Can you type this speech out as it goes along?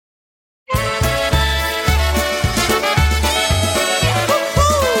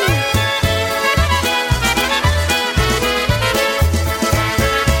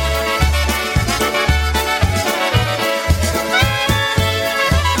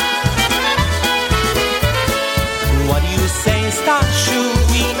Stasiu,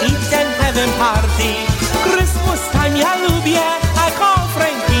 we eat and having party. Christmas time ja lubię, I call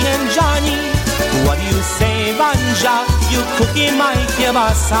Frankie and Johnny. What do you say, Banja? You cookie my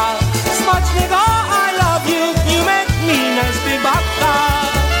kielbasa. Smacznego, I love you, you make me nice big baka.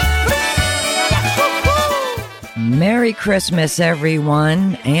 Merry Christmas,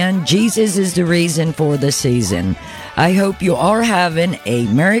 everyone, and Jesus is the reason for the season. I hope you are having a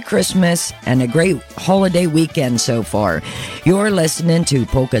Merry Christmas and a great holiday weekend so far. You're listening to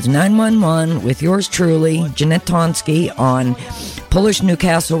Polkas 911 with yours truly, Jeanette Tonsky, on Polish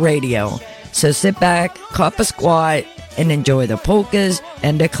Newcastle Radio. So sit back, cop a squat, and enjoy the polkas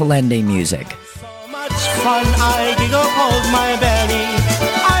and the kalende music. So much fun, I giggle, hold my belly.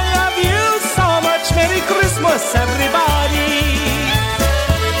 I love you so much, Merry Christmas, everybody.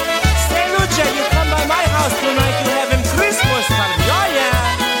 Say, Lucia, you come by my house tonight, you having Christmas party, oh yeah.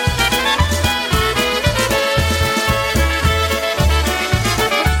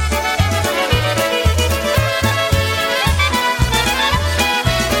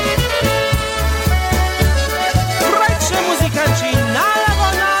 Wrajcie muzykanci, na lewo,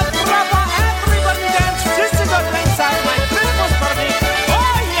 na prawo, everybody dance, wszyscy do tańca, my Christmas party,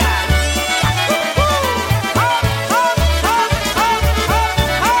 oh yeah. Hop, hop, hop, hop,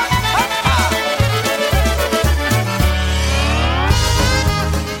 hop, hop, hop.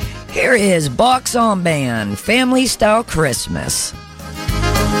 Here is Box on Band, Family Style Christmas.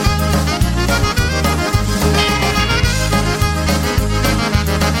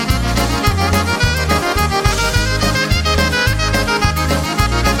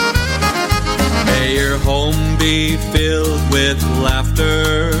 May your home be filled with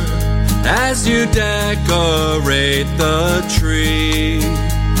laughter as you decorate the tree.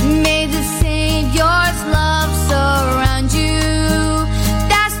 May the Savior's love surround you.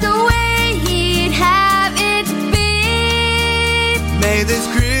 That's the way He'd have it be. May this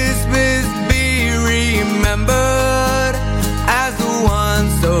Christmas be remembered as the one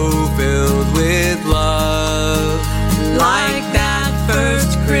so filled with love. Like that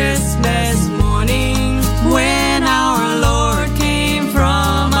first Christmas morning when our Lord came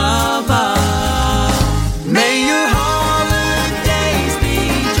from above. May your holidays be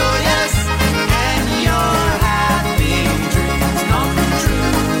joyous and your happy dreams come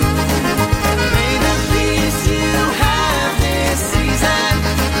true. May the peace you have this season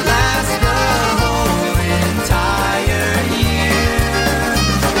last the whole entire year.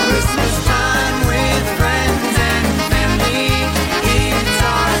 Christmas time with friends and family, it's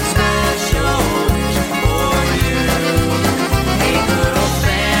our special wish for you. A good old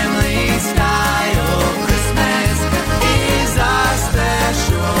family style Christmas is our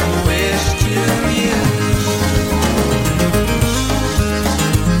special wish to you.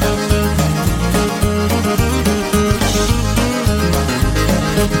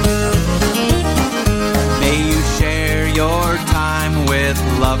 May you share your time with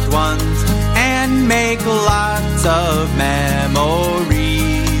loved ones and make lots of memories.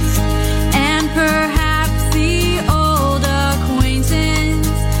 And perhaps the old acquaintance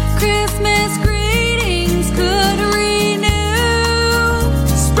Christmas greetings could renew.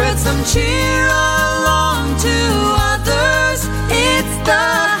 Spread some cheer along to others. It's the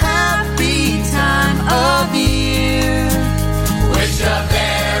happy time of year. Wish a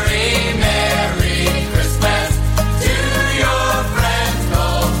very Merry Christmas to your friends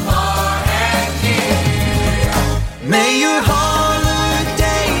both far and near. May your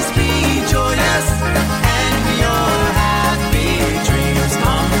holidays be joyous and your happy dreams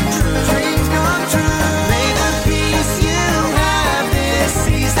come true. May the peace you have this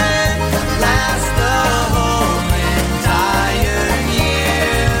season last the whole entire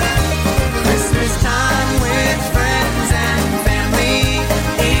year. Christmas time with friends and family,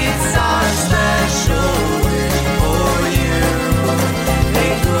 it's our special wish for you. A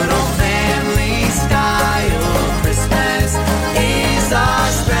good old family style Christmas is our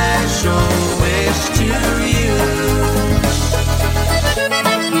special wish to you.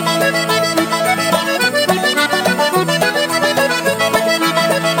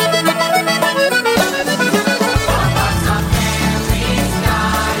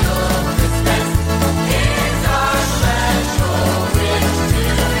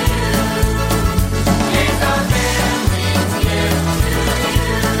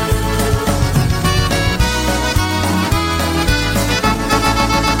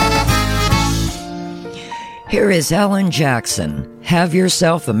 Here is Alan Jackson. Have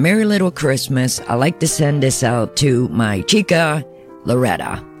yourself a merry little Christmas. I like to send this out to my chica,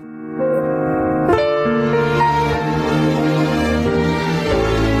 Loretta.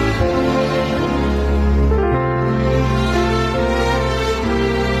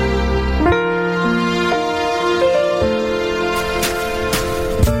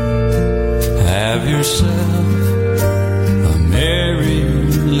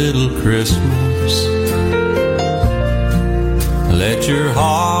 Christmas. Let your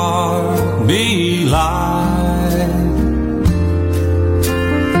heart be light.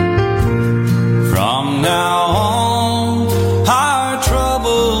 From now on, our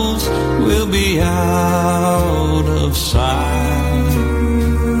troubles will be out of sight.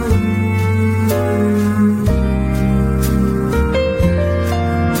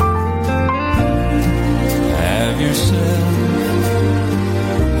 Have yourself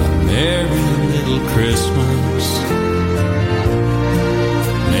a merry little Christmas.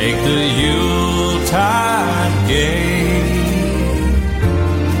 Make the Yuletide gay.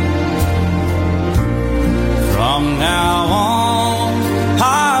 From now on,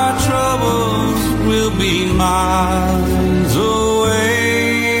 our troubles will be miles away.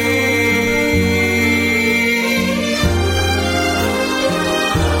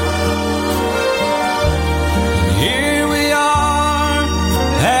 Here we are,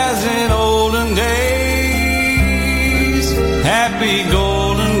 as in olden days, happy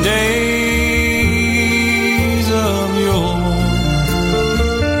golden days of yore.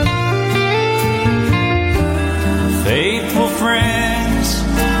 Faithful friends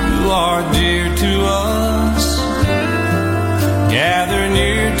who are dear to us, gather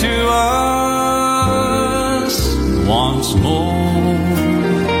near to us once more.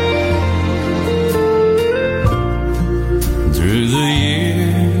 Through the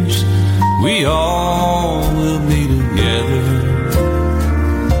years, we all will be together,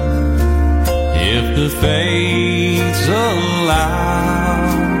 if the fates allow.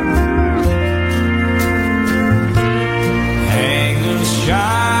 Hang a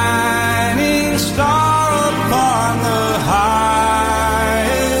shining star upon the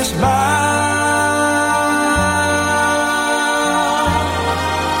highest bough,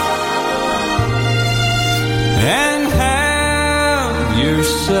 and have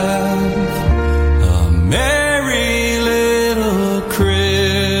yourself a merry little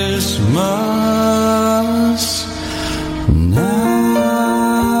Christmas now.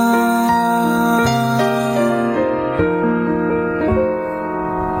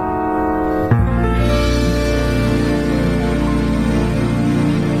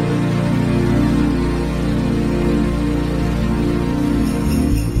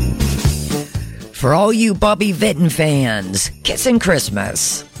 For all you Bobby Vinton fans, Kissin'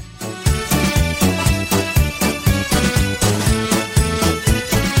 Christmas.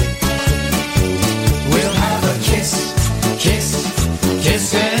 We'll have a kiss, kiss,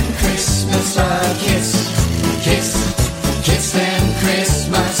 kiss and Christmas. A kiss, kiss, kiss and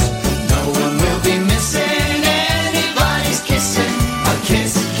Christmas. No one will be missing anybody's kissing. A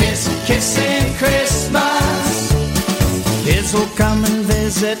kiss, kiss, kiss and Christmas. Kids will come and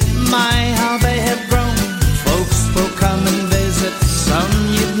visit, my how they have grown. Folks will come and visit, some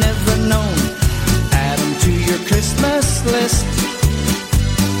you've never known. Add them to your Christmas list.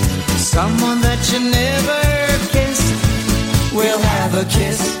 Someone that you never kissed. We'll have a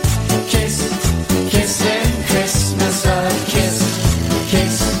kiss, kiss, kiss and Christmas. A kiss,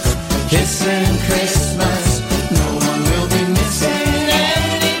 kiss, kiss and Christmas. No one will be missing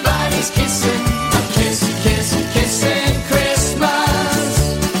anybody's kissing. A kiss, kiss, kiss and Christmas.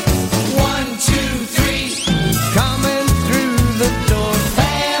 1, 2, 3, coming through the door.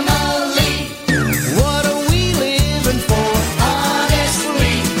 Family, what are we living for?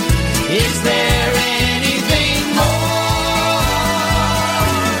 Honestly, is there anything more?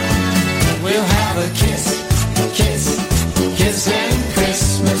 We'll have a kiss, kiss, kiss and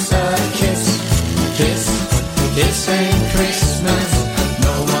Christmas. A kiss, kiss, kiss and Christmas.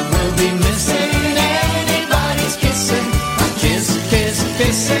 No one will be missing anybody's kissing. A kiss, kiss,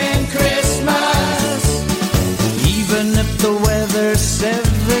 kiss and Christmas. Even if the weather's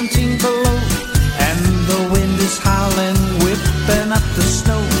 17 below and the wind is howling, whipping up the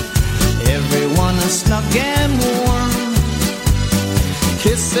snow, everyone is snug and warm,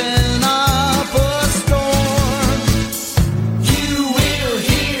 kissing up a storm. You will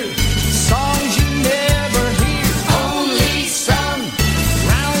hear songs you never hear, only sung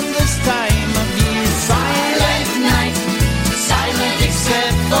round this time of year. Silent night, silent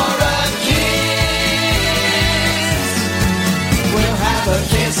except for a kiss. We'll have a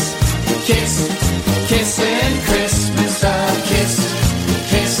kiss, kiss, kiss and Christmas. A kiss,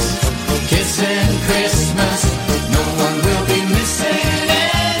 kiss, kiss and Christmas. No one will be missing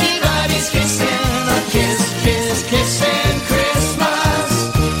anybody's kissing. A kiss, kiss, kiss and Christmas.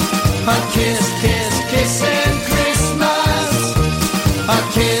 A kiss, kiss, kiss and Christmas. A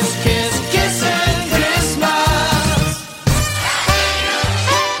kiss, kiss, kiss and Christmas.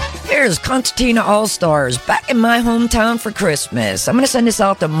 Here's Concertina All-Stars back in my hometown for Christmas. I'm going to send this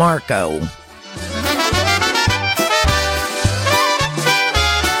out to Marco.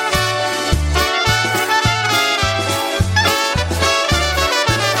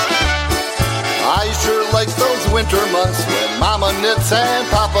 I sure like those winter months when Mama knits and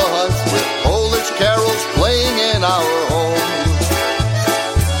Papa hunts, with Polish carols playing in our home.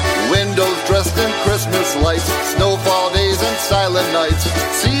 Windows dressed in Christmas lights, snowfall days and silent nights,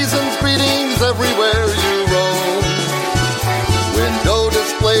 season's greetings everywhere you roam. Window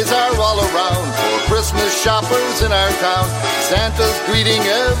displays are all around for Christmas shoppers in our town. Santa's greeting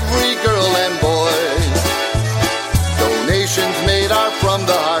every girl and boy. Donations made are from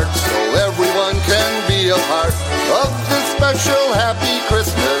the heart, so everyone can be a part of this special happy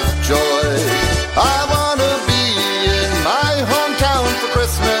Christmas joy. I wanna be in my hometown for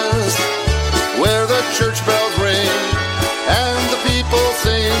Christmas, where the church bells ring and the people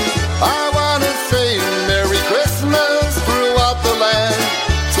sing. I wanna say Merry Christmas throughout the land,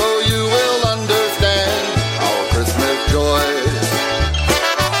 so you will understand our Christmas joy.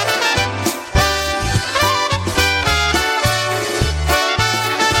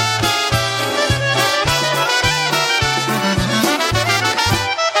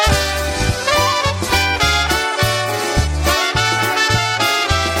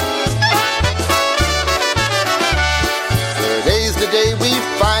 Today we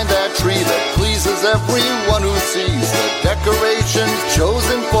find that tree that pleases everyone who sees the decorations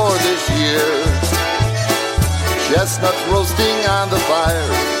chosen for this year. Chestnuts roasting on the fire,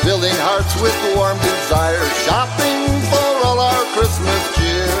 filling hearts with warm desire, shopping for all our Christmas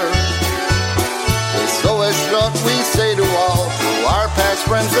cheer. So as short we say to all, to our past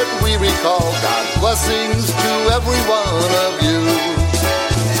friends that we recall, God's blessings to every one of you.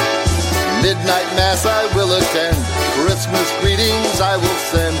 Midnight Mass I will attend, Christmas greetings I will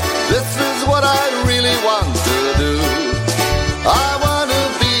send. This is what I really want to do. I want to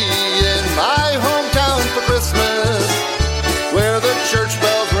be in my hometown for Christmas, where the church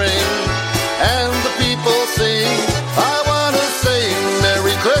bells ring and the people sing. I want to say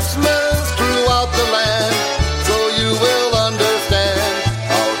Merry Christmas throughout the land, so you will understand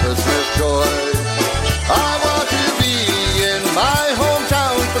our Christmas joy. I want to be in my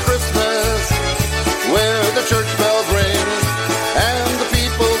hometown for Christmas, where the church bells ring and the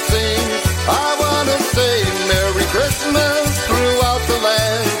people sing. I want to say Merry Christmas throughout the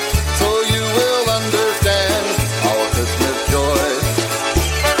land, so you will understand our Christmas joy.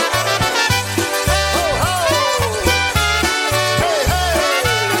 Ho, ho! Hey, hey!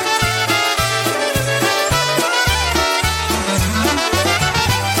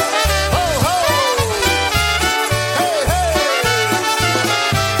 Ho, ho! Hey, hey!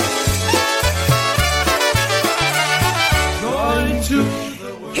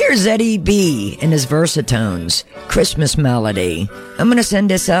 Here's Eddie B in his Versatones Christmas melody. I'm going to send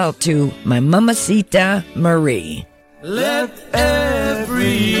this out to my mamacita Marie. Let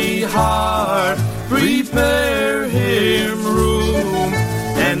every heart prepare him room,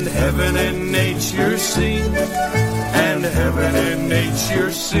 and heaven and nature sing, and heaven and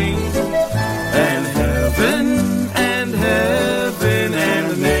nature sing, and heaven and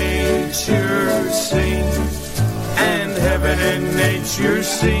nature sing, and heaven and nature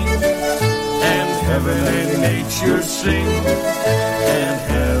sing, and heaven and nature sing,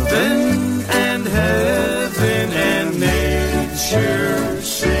 and heaven and nature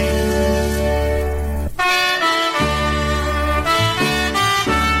sing.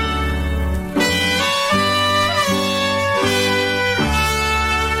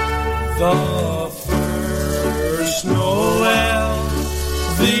 The first Noel,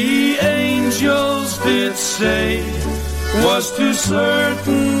 the angels did say, was to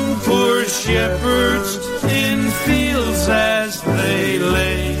certain poor shepherds in fields as they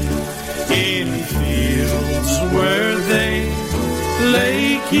lay, in fields where they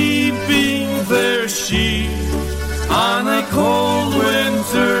lay keeping their sheep on a cold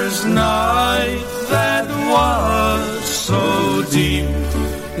winter's night that was so deep.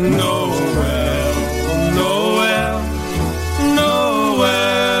 Noel, Noel,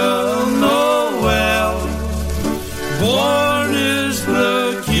 Noel, Noel, born is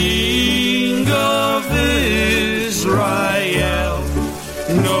the King of Israel.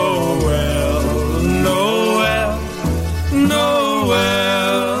 Noel, Noel,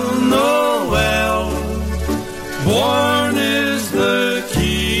 Noel, Noel, born is the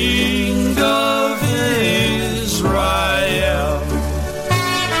King of Israel.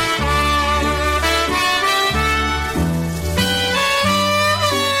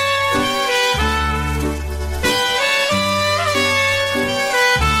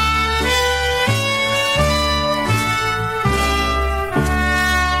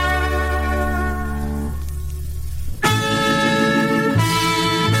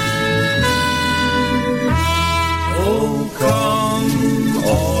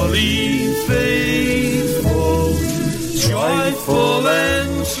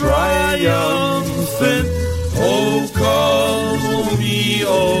 triumphant. Oh,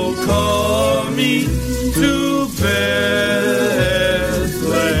 call me to Bethlehem.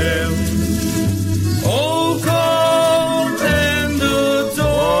 Oh, come and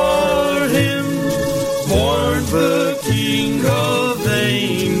adore him, born the King of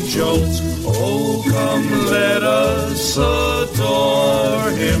angels. Oh, come, let us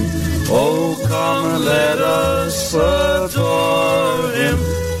adore him. Oh, come, let us adore him.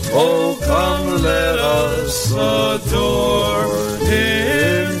 Oh, come, let us adore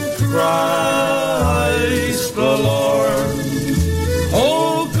him, Christ the Lord.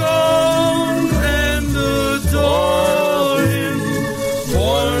 Oh, come and adore him,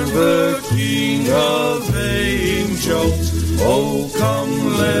 born the King of angels. Oh,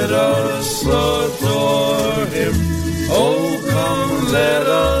 come, let us adore him. Oh, come, let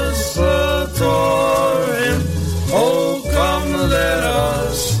us adore him. Oh, come, let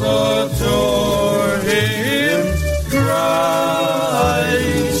us adore him,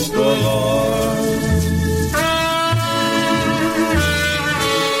 Christ the Lord.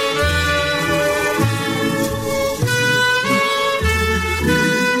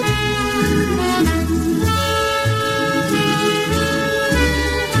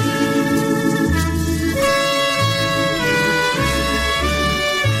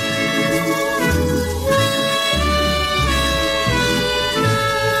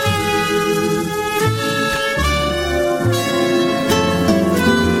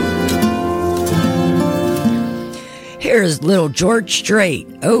 Here's little George Strait,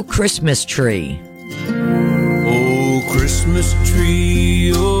 Oh Christmas Tree. Oh, Christmas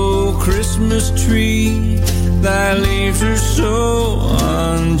tree, thy leaves are so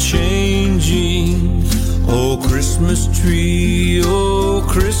unchanging. Oh, Christmas tree,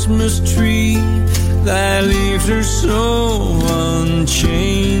 thy leaves are so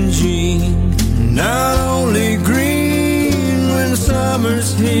unchanging. Not only green when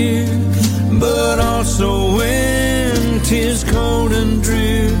summer's here, but also when 'tis cold and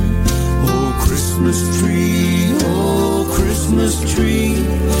drear. Oh, Christmas tree,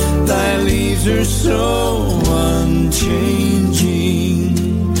 thy leaves are so unchanging.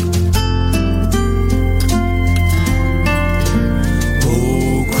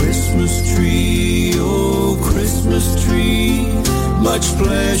 Oh, Christmas tree, much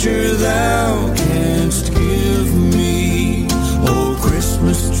pleasure thou canst give me. Oh,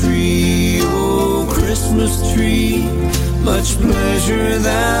 Christmas tree, much pleasure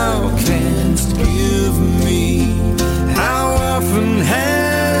thou canst give me. How often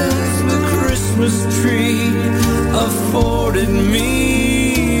has the Christmas tree afforded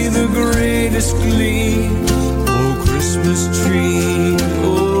me the greatest glee? Oh, Christmas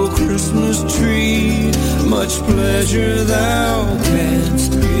tree, much pleasure thou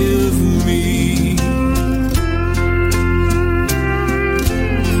canst give me.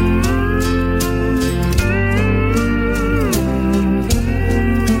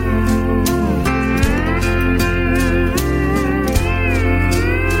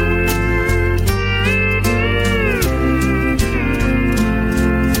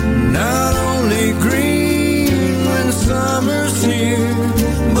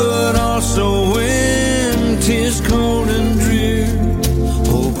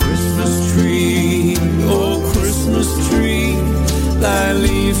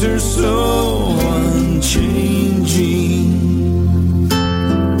 Are so unchanging.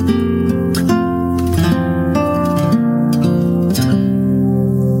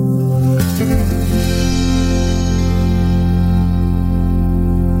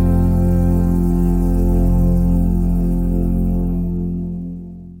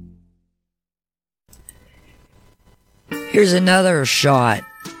 Here's another shot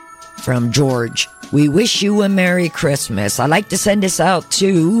from George. We wish you a Merry Christmas. I like to send this out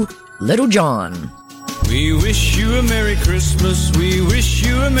to Little John. We wish you a Merry Christmas. We wish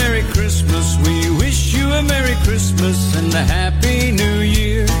you a Merry Christmas. We wish you a Merry Christmas and a Happy New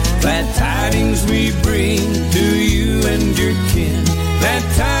Year. Glad tidings we bring to you and your kin. Glad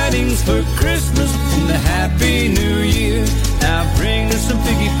tidings for Christmas and a Happy New Year. Now bring us some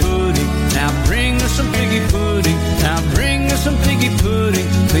piggy pudding. Now bring us some piggy pudding. Now bring us some piggy pudding.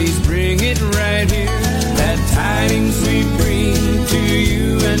 Please bring it right here. Glad tidings we bring to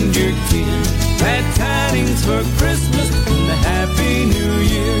you and your kin. Glad tidings for Christmas and a Happy New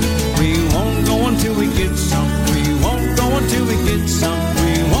Year. We won't go until we get some. We won't go until we get some.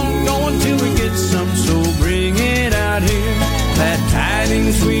 We won't go until we get some. So bring it out here. Glad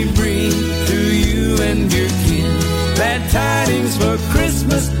tidings we bring to you and your kin. Glad tidings for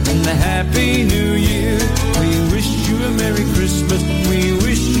Christmas and a Happy New Year. We wish you a Merry Christmas. We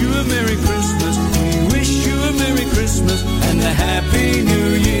wish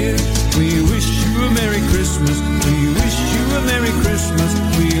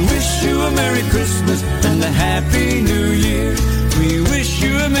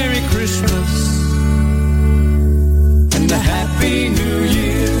Christmas and a Happy New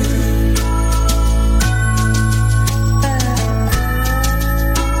Year.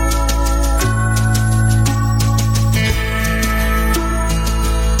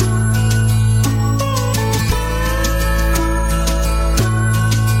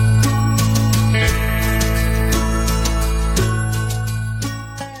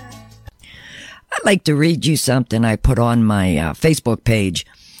 I'd like to read you something I put on my Facebook page.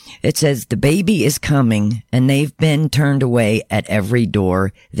 It says, the baby is coming and they've been turned away at every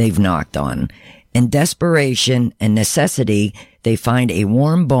door they've knocked on. In desperation and necessity, they find a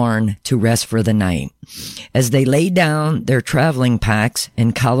warm barn to rest for the night. As they lay down their traveling packs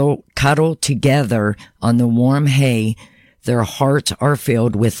and cuddle together on the warm hay, their hearts are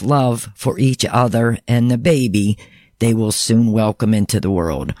filled with love for each other and the baby they will soon welcome into the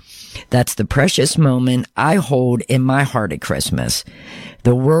world. That's the precious moment I hold in my heart at Christmas.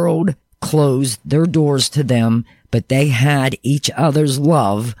 The world closed their doors to them, but they had each other's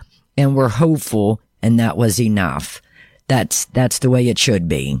love and were hopeful, and that was enough. That's the way it should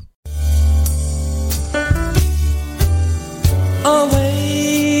be.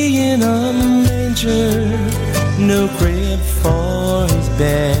 Away in a manger, no crib for his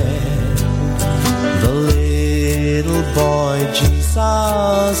bed, the little boy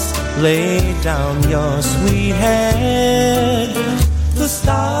Jesus laid down your sweet head. The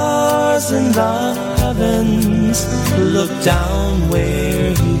stars in the heavens looked down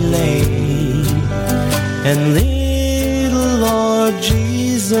where he lay, and little Lord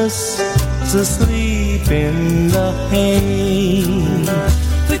Jesus is asleep in the hay.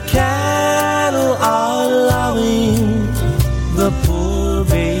 The cattle are lowing, the poor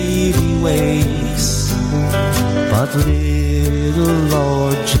baby wakes, but little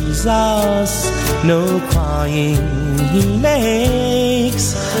Lord Jesus, no crying he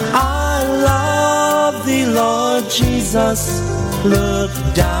makes. I love thee, Lord Jesus, look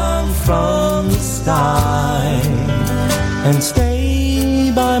down from the sky and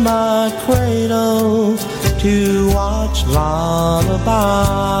stay by my cradle to watch lullaby.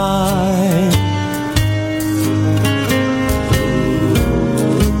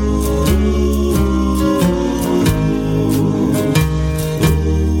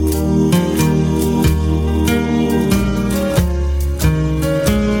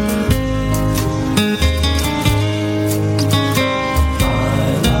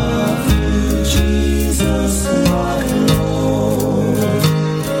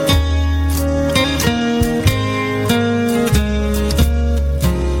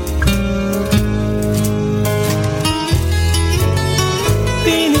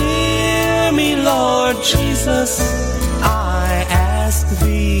 Jesus, I ask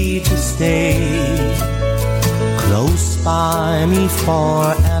thee to stay close by me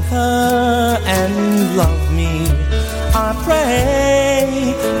forever and love me, I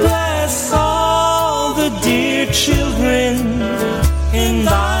pray. Bless all the dear children in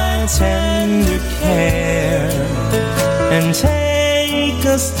thy tender care, and take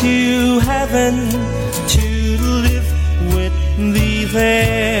us to heaven to live with thee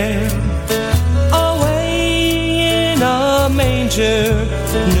there. Manger,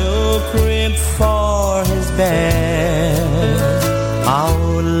 no crib for his bed.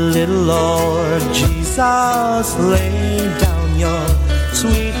 Our little Lord Jesus, lay down your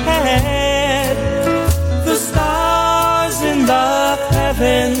sweet head. The stars in the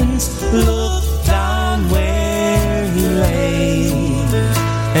heavens look down where he lay,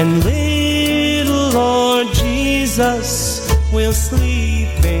 and little Lord Jesus will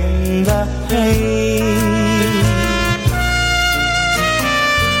sleep in the hay.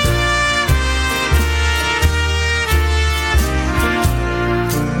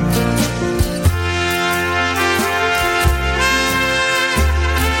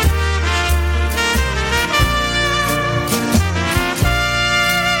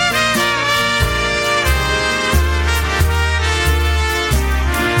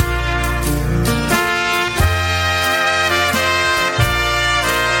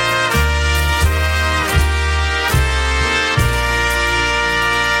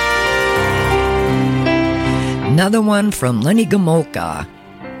 Another one from Lenny Gomulka,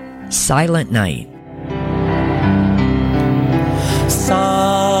 Silent Night.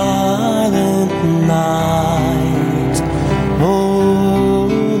 Silent night,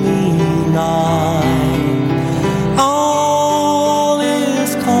 holy night, all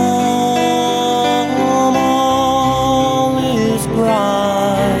is calm, all is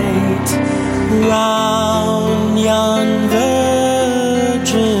bright, round yon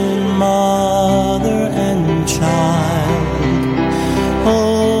virgin mother and child.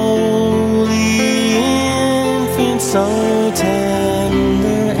 Oh, so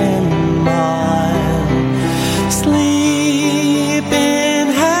tender and mild. Sleep in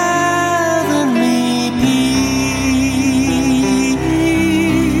heavenly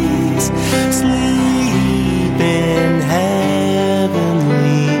peace. Sleep in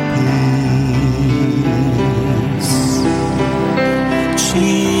heavenly peace.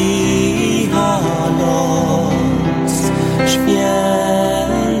 Cicha noc,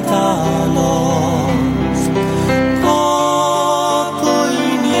 święta noc, pokój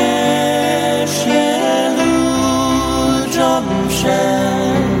niesie ludziom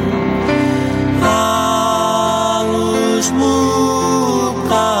wszem, a już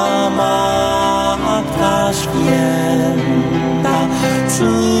muka Matka Święta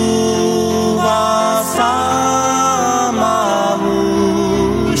czuwa sama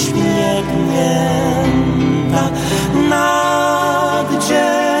uśmiechnięta nad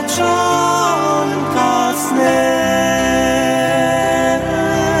dzieciątka snem,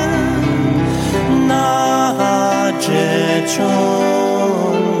 nad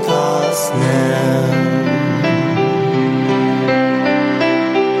dzieciątka snem.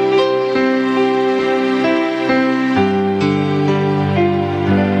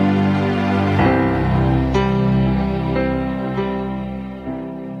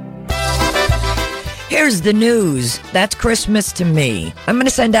 Here's the news. That's Christmas to me. I'm going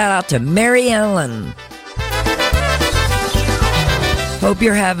to send that out to Mary Ellen. Hope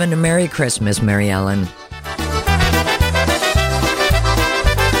you're having a Merry Christmas, Mary Ellen.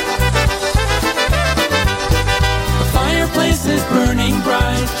 The fireplace is burning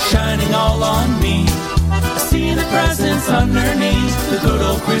bright, shining all on me. I see the presents underneath the good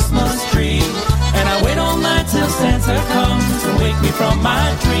old Christmas tree. And I wait all night till Santa comes to wake me from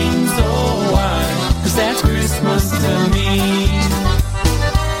my dreams. Oh, why? 'Cause that's Christmas to me.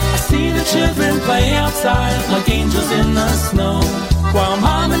 I see the children play outside like angels in the snow, while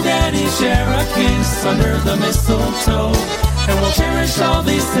Mom and Daddy share a kiss under the mistletoe. And we'll cherish all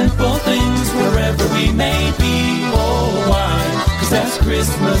these simple things wherever we may be. Oh, why? 'Cause that's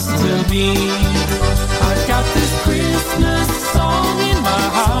Christmas to me. I've got this Christmas song in my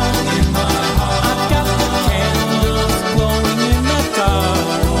heart, in my heart. I've got the candles glowing in the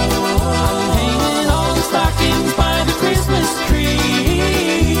dark. I'm hanging all the stockings by the Christmas tree.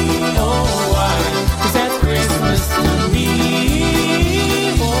 Oh, why? 'Cause that's Christmas to me.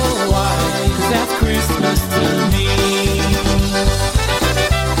 Oh, why? 'Cause that's Christmas to me.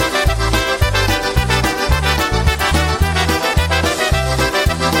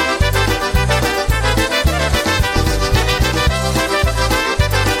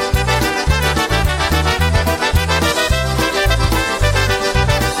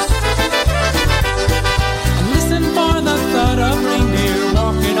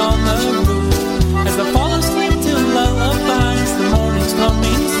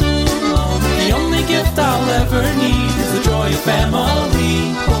 Family,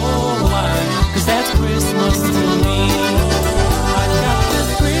 oh why? 'Cause that's Christmas to me. I've got this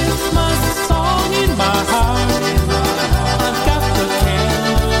Christmas song in my heart. I've got the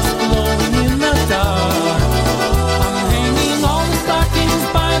candles glowing in the dark. I'm hanging all the stockings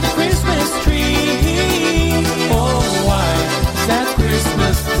by the Christmas tree. Oh why? 'Cause that's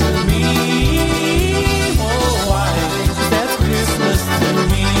Christmas to me. Oh why? 'Cause that's Christmas to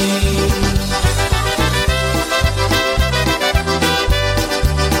me.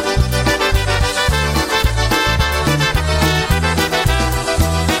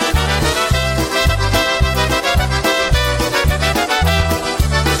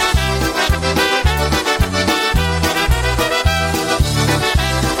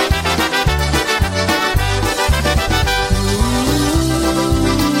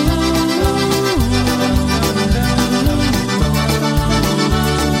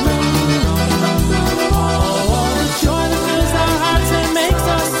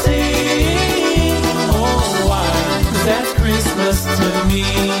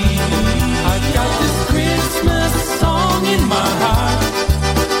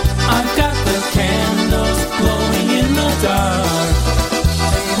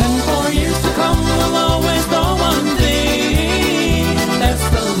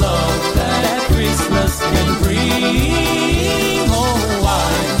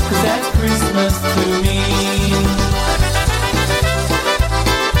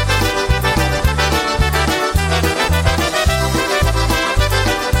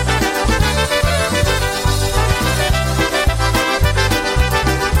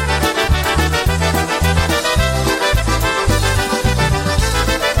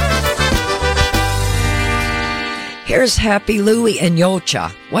 Here's Happy Louie and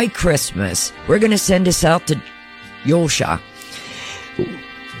Yolcha, White Christmas. We're going to send this out to Yosha.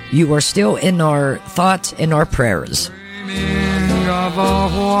 You are still in our thoughts and our prayers. Dreaming of a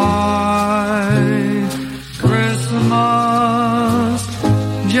white Christmas,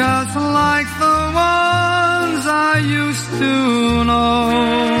 just like the ones I used to know,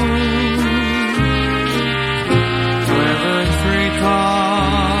 where the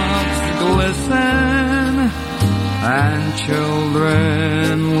treetops glisten and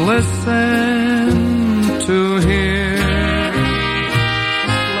children listen to hear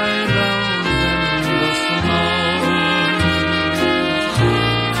sleigh bells in the snow.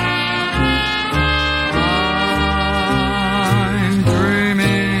 I'm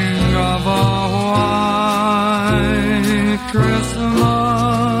dreaming of a white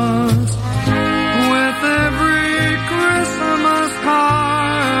Christmas, with every Christmas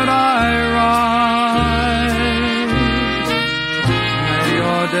card I write. May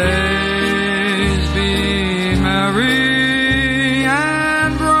your days be merry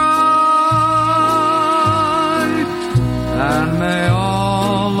and bright, and may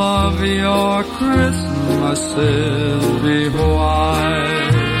all of your Christmases be white.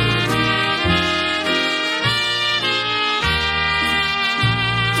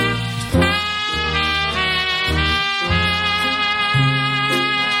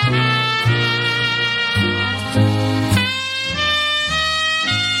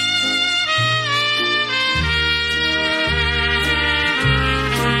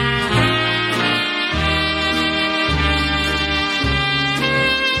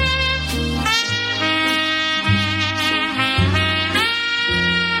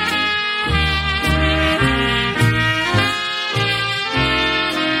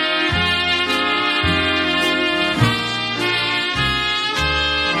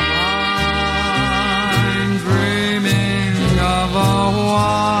 I'm dreaming of a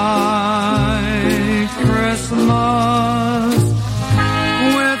white Christmas,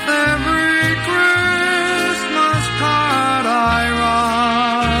 with every Christmas card I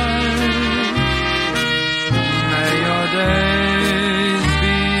write. May your days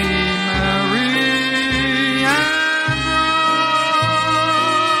be merry and bright,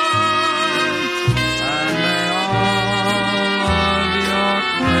 and may all of your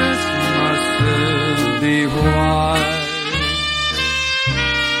Christmases be white.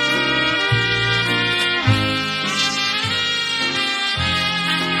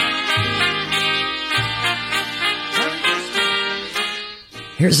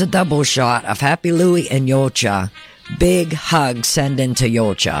 Here's a double shot of Happy Louie and Yolcha. Big hug sending to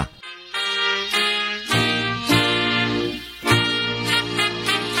Yolcha.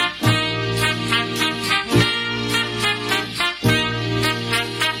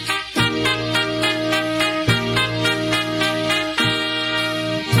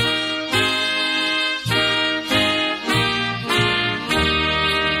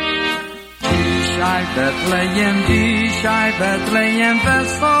 Dzisiaj Betlejem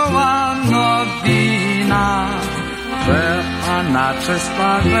wesoła nowina, że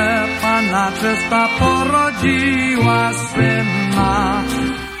Panna czysta porodziła Syna.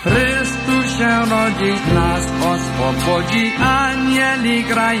 Chrystus się rodzić nas oswobodzi, anieli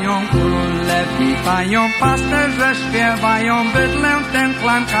grają, króle witają, pasterze śpiewają, bydlę ten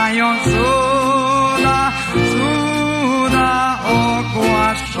klankają, cuda, cuda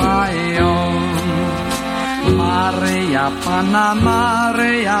ogłaszają.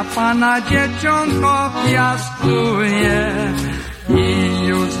 Maryja Pana dzieciątko piastuje. I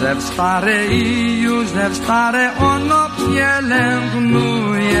Józef stary ono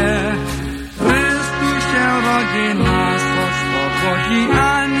pielęgnuje. Chrystus się rodzi, nas oswobodzi,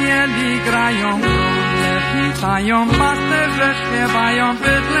 anieli grają, króle witają, pasterze śpiewają,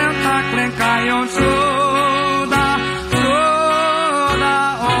 bydlę tak klękają, cuda, cuda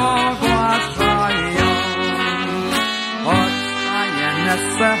ogłaszają.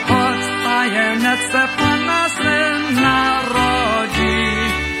 Choć tajemnice Pana Syn narodzi,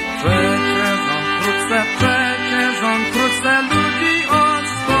 przecież on wkrótce ludzi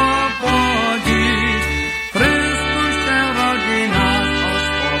oswobodzi. Chrystus się rodzi, nas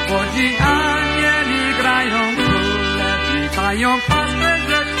oswobodzi, anieli grają, króle witają,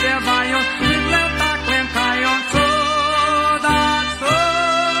 pasterze śpiewają, bydlę tak klękają, cuda,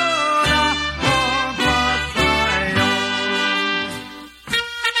 cuda ogłaszają.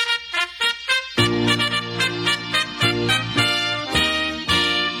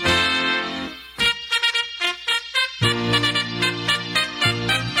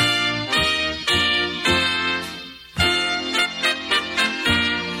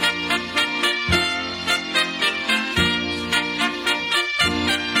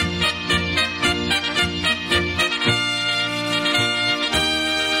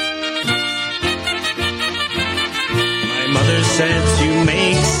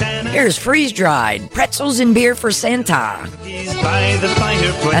 Here's freeze-dried pretzels and beer for Santa. By the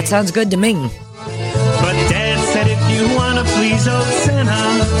fireplace. That sounds good to me. But Dad said if you want to please old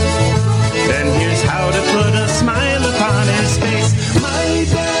Santa, then here's how to put a smile upon his face. My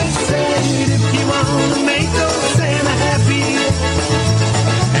dad said if you want to make old Santa happy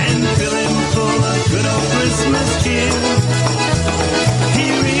and fill him full of good old Christmas cheer, he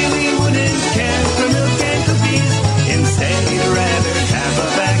really wouldn't care for milk and cookies. Instead, he'd rather have a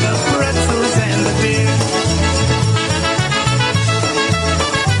bag of pretzels and a beer.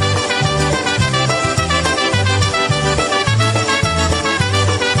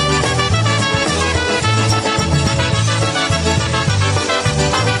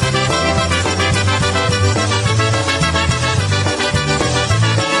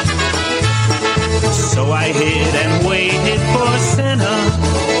 So I hid and waited for Santa.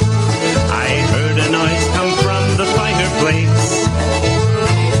 I heard a noise come from the fireplace.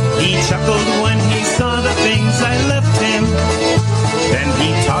 He chuckled when he saw the things I left him. Then he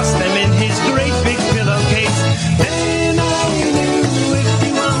tossed them in his great big pillowcase. Then I knew if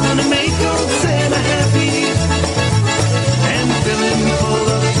you want to make old Santa happy and fill him full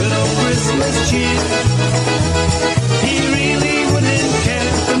of good old Christmas cheer, he really wouldn't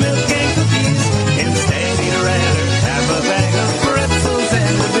care for milk and cookies. Instead, he'd rather have a bag of pretzels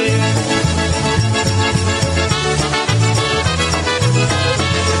and a beer.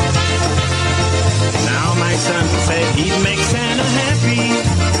 Now my son said he'd make Santa happy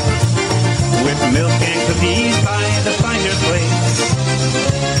with milk and cookies by the fireplace.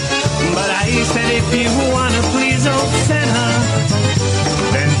 But I said if you want to please old Santa,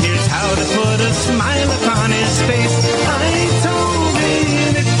 then here's how to put a smile upon his face. I told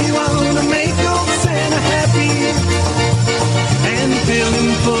him if you want to make old Santa happy and fill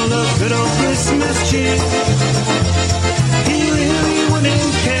him full of good old Christmas cheer, he really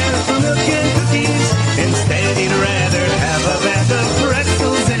wouldn't care for milk and cookies. Instead, he'd rather have a bag of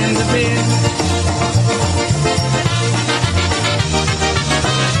pretzels and a beer.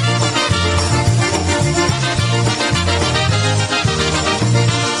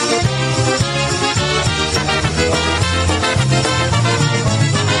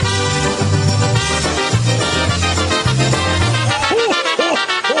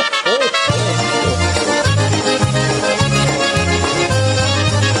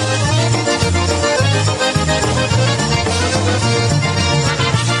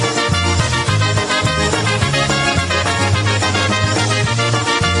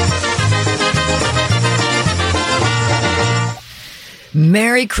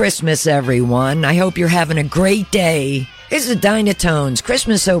 Merry Christmas, everyone. I hope you're having a great day. This is Dynatones,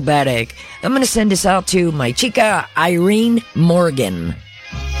 Christmas Obetic. I'm going to send this out to my chica, Irene Morgan.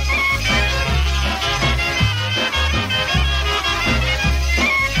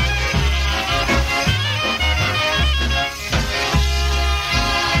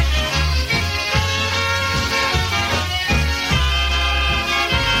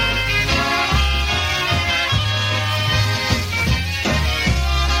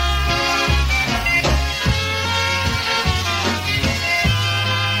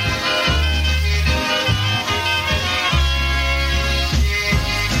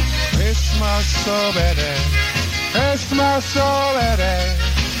 So better, Christmas so better.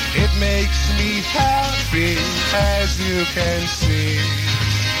 It makes me happy, as you can see.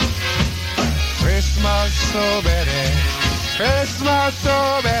 Christmas so better, Christmas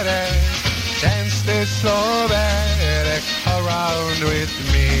so better. Dance this so better around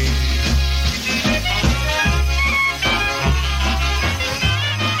with me.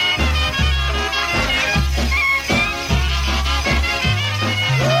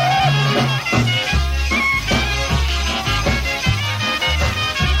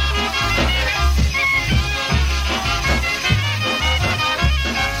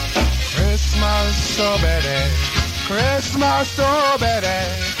 So better, Christmas so better.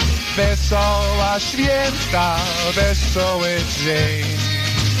 Wesoła święta, wesoły dzień.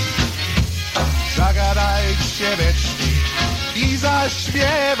 Zagadajcie beczki i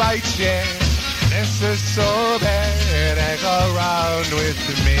zaśpiewajcie. This is so better, go around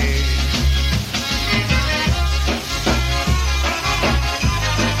with me.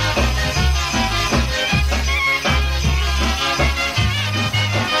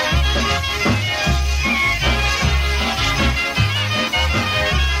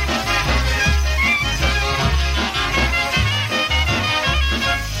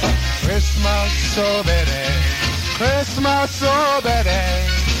 Christmas so better, Christmas so better.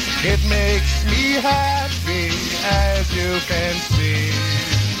 It makes me happy, as you can see.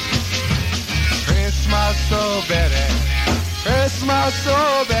 Christmas so better, Christmas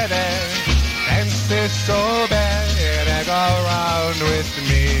so better, dances so better, go around with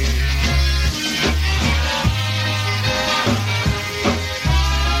me.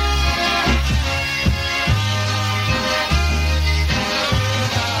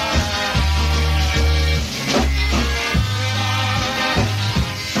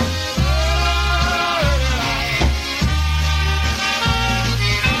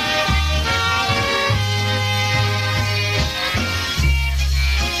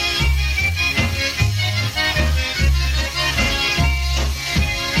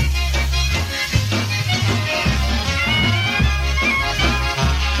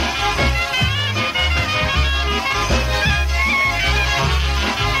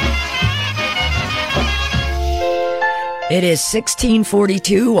 It is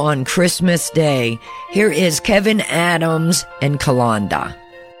 1642 on Christmas Day. Here is Kevin Adams and Kalanda.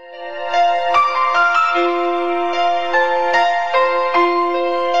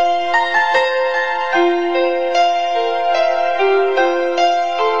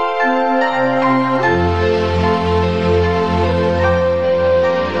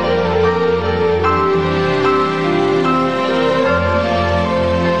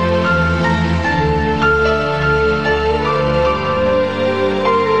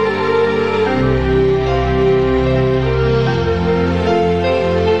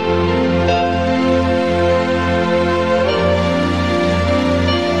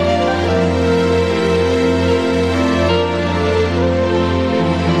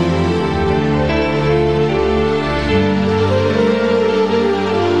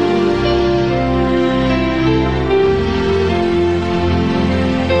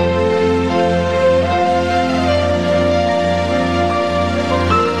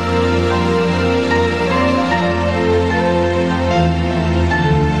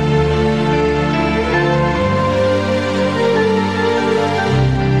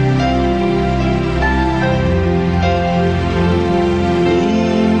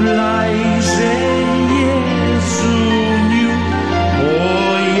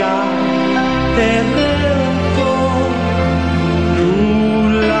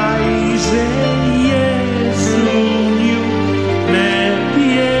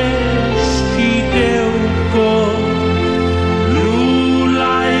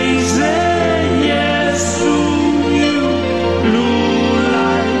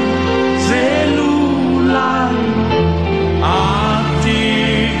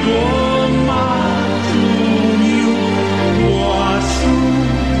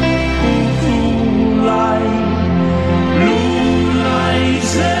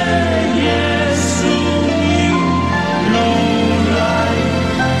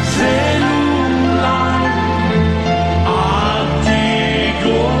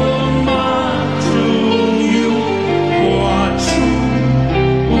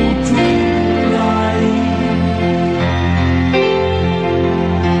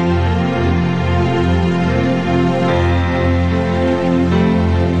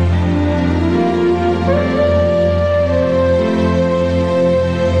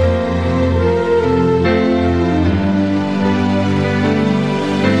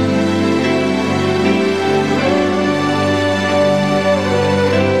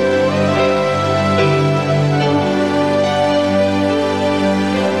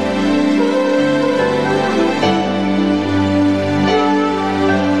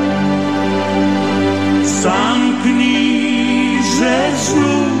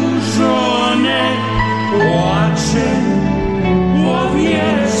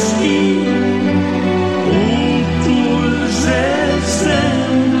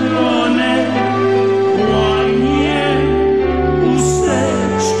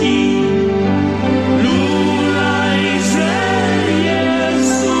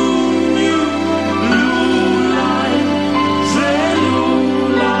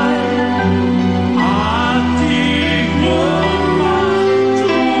 To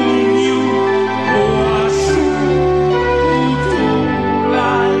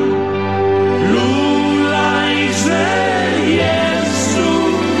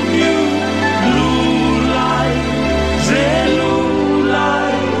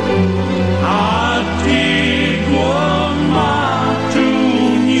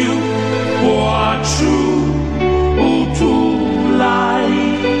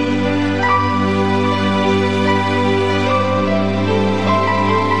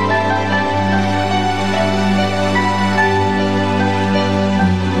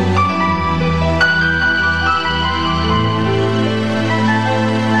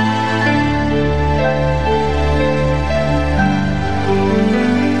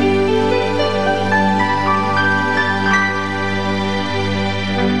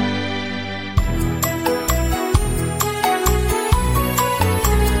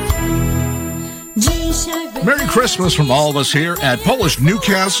Merry Christmas from all of us here at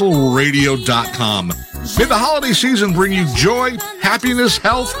PolishNewcastleRadio.com. May the holiday season bring you joy, happiness,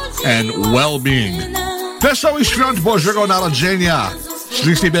 health, and well-being. Wesołych Świąt Bożego Narodzenia!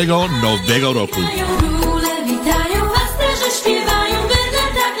 Szczęśliwego Nowego Roku!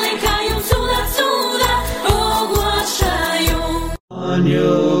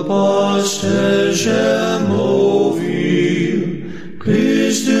 Aniel pasterze mówił,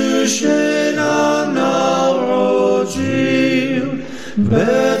 Chrystus się nam narodził. W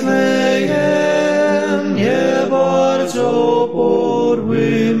Betlejem, nie bardzo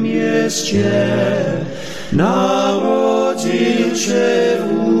podłym mieście, narodził się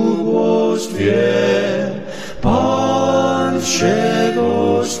w ubóstwie Pan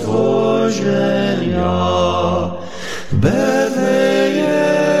wszego stworzenia. W Betlejem,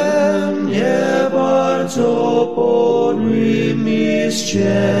 nie bardzo podłym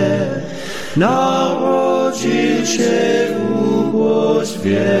mieście, narodził się w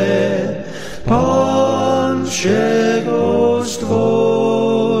ubóstwie Pan wszego stworzenia.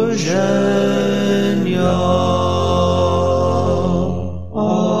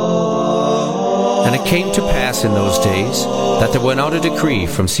 And it came to pass in those days that there went out a decree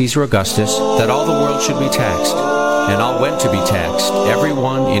from Caesar Augustus that all the world should be taxed, and all went to be taxed, every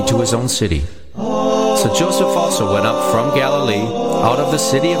one into his own city. So Joseph also went up from Galilee, out of the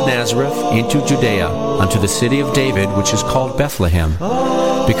city of Nazareth, into Judea, unto the city of David, which is called Bethlehem,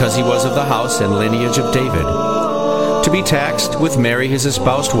 because he was of the house and lineage of David, to be taxed with Mary his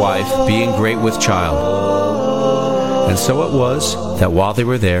espoused wife, being great with child. And so it was, that while they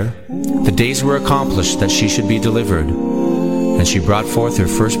were there, the days were accomplished that she should be delivered. And she brought forth her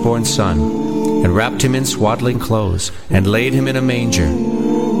firstborn son, and wrapped him in swaddling clothes, and laid him in a manger,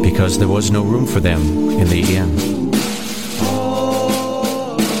 because there was no room for them in the inn.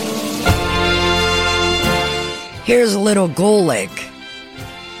 Here's a little Golik,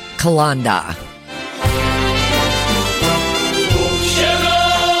 Kalanda.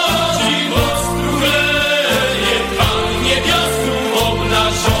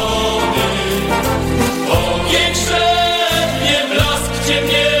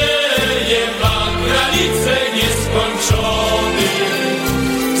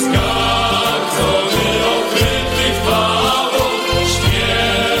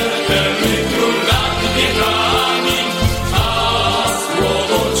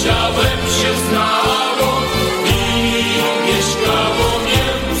 Ciałem się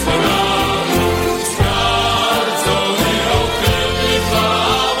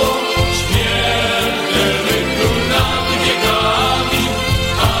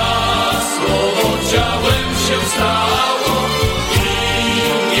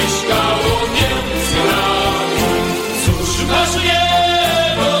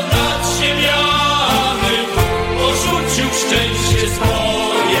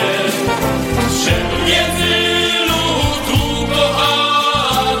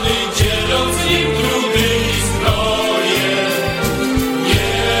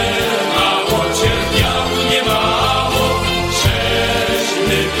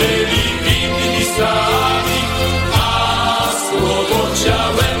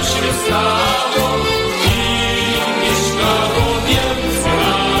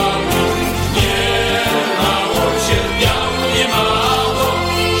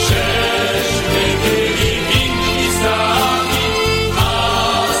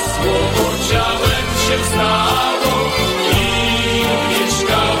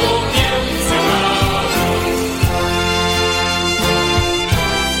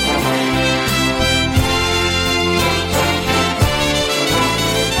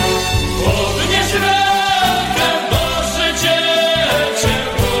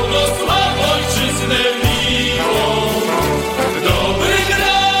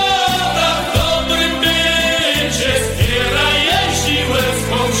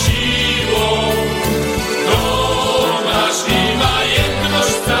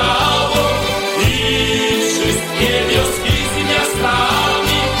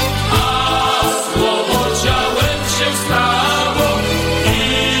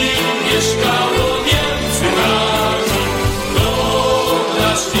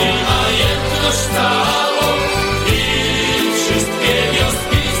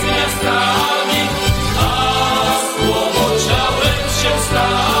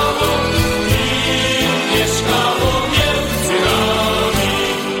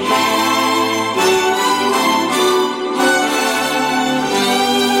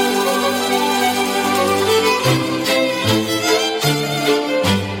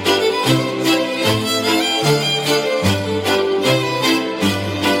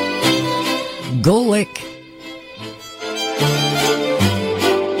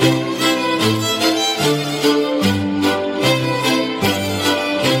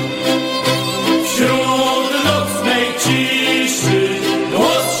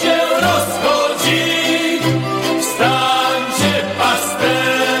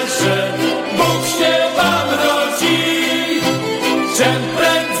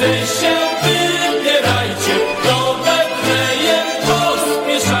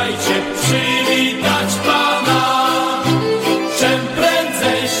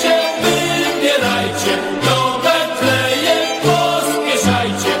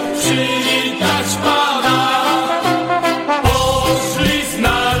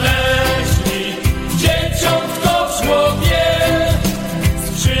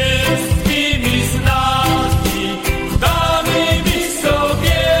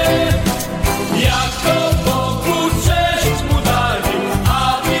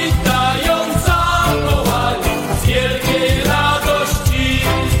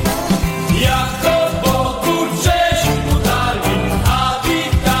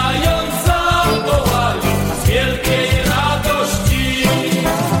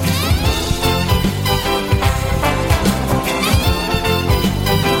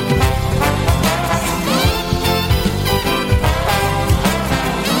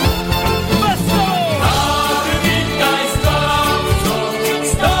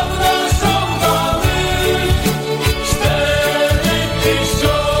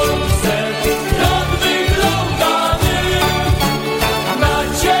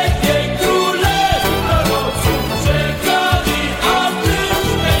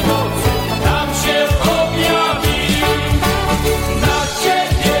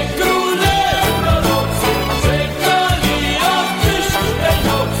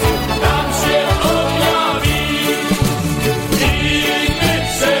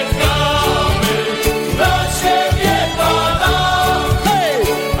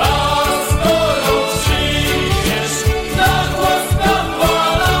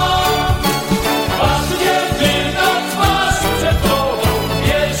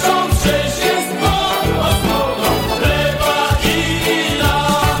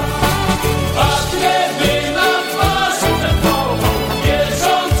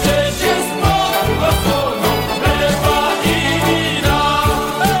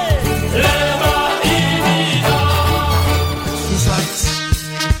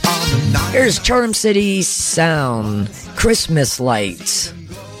Here's Charm City Sound, Christmas Lights.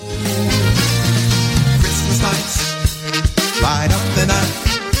 Christmas lights light up the night,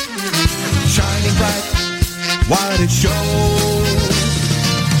 shining bright, what a show.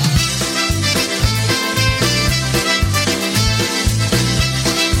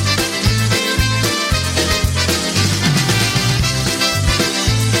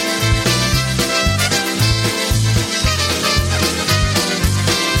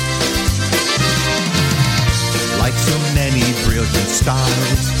 Like so many brilliant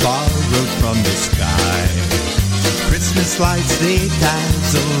stars borrowed from the sky, Christmas lights, they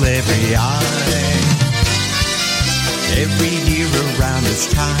dazzle every eye. Every year around this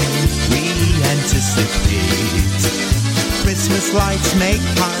time we anticipate, Christmas lights make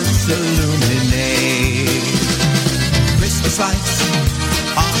hearts illuminate. Christmas lights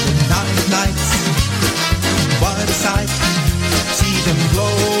on the night of nights, what a sight, see them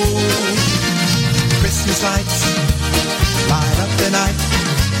glow. Christmas lights light up the night,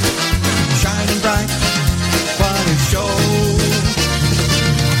 shining bright, what a show.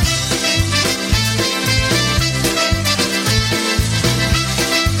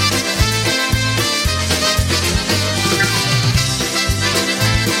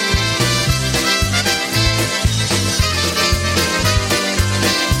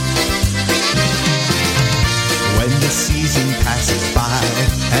 When the season passes by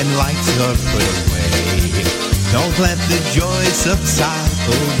and lights are put away, don't let the joy subside,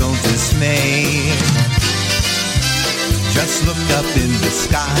 oh don't dismay. Just look up in the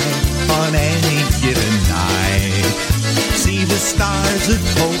sky on any given night, see the stars of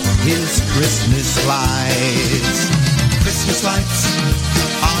hope, his Christmas lights. Christmas lights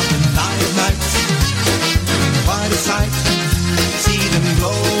on the night of nights, what a sight, see them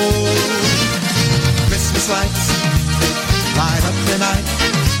glow. Christmas lights light up the night,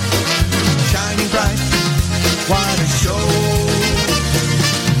 shining bright, what a show.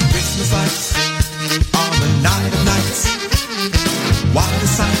 Christmas lights on the night of nights, what a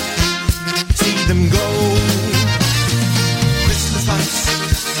sight, see them go. Christmas lights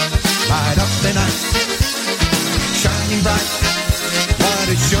light up the night, shining bright, what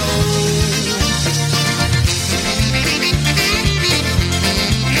a show.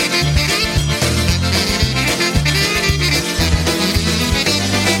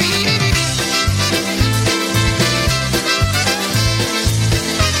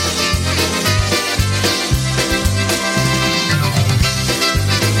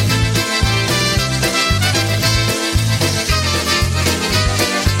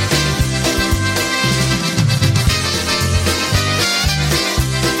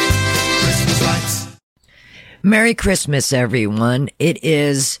 Merry Christmas, everyone. It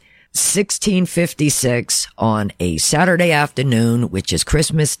is 16:56 on a Saturday afternoon, which is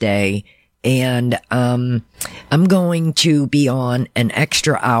Christmas Day, and I'm going to be on an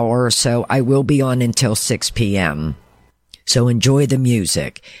extra hour, so I will be on until 6 p.m. So enjoy the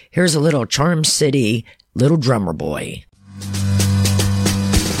music. Here's a little Charm City, Little Drummer Boy.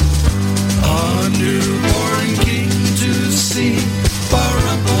 A newborn king to see,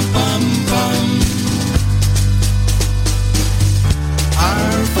 ba-rum-bum-bum-bum.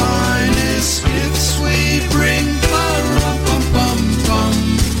 Our finest gifts we bring,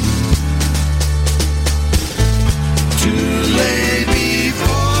 ba-rum-bum-bum-bum, to lay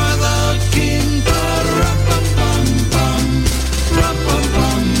before the king, ba-rum-bum-bum-bum,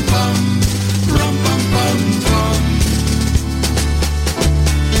 rum-bum-bum-bum, rum-bum-bum-bum.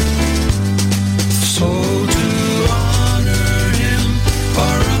 So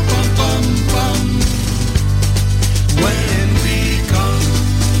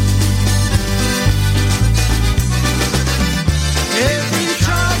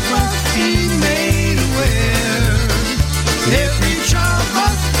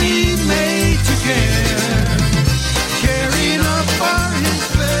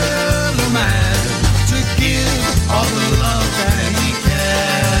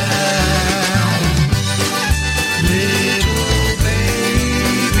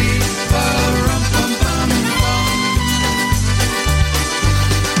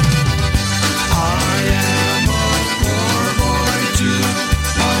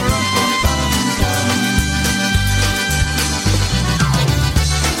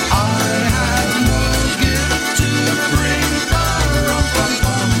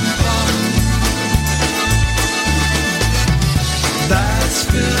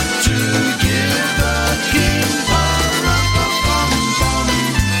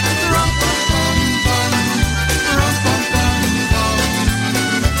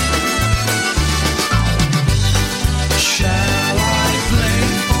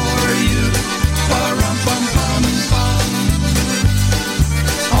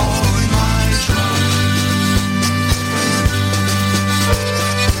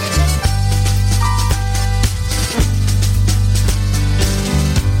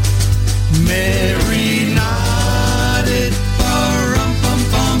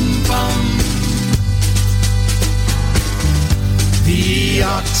The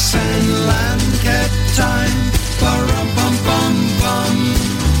ox and lamb kept time. Ba-rum-bum-bum-bum.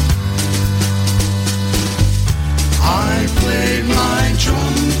 I played my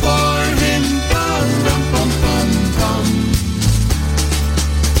drum for him. Ba-rum-bum-bum-bum.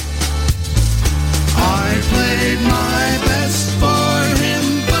 I played my best for him.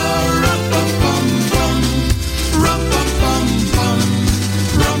 Ba-rum-bum-bum-bum. Rum-bum-bum-bum.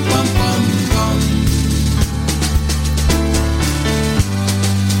 Rum-bum-bum-bum.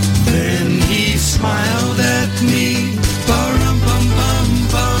 Then he smiled at me.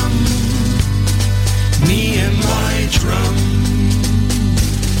 Ba-rum-bum-bum-bum. Me and my drum.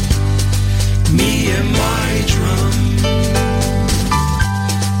 Me and my drum.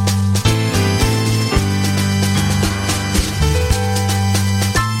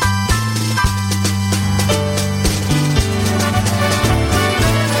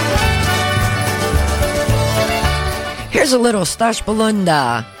 Here's a little Stash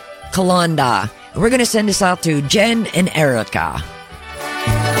Balunda, Kalanda. We're going to send this out to Jen and Erica.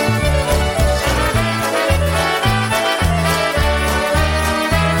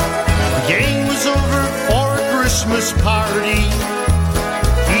 The gang was over for a Christmas party.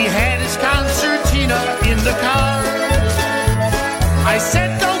 He had his concertina in the car. I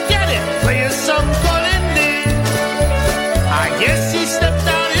said, don't get it, play us some Colindi. I guess he stepped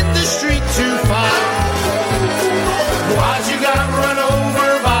out in the street too far. Why'd you got run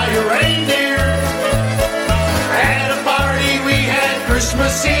over by a reindeer? At a party we had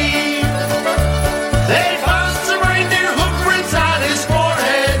Christmas Eve. They found some reindeer hoof prints on his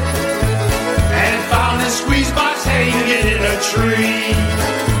forehead and found his squeeze box hanging in a tree.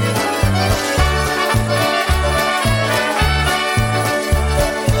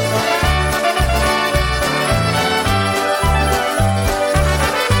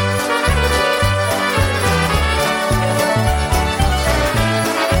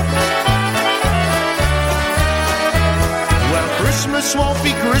 Christmas won't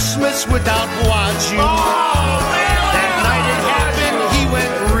be Christmas without watching. That night it happened, he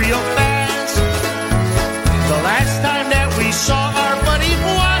went real fast. The last time that we saw our buddy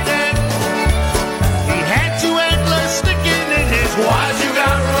Boaden, he had two antlers sticking in his wad. You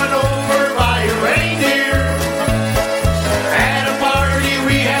got run over by a reindeer. At a party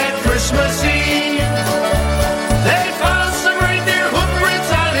we had Christmas Eve. They found some reindeer hoof prints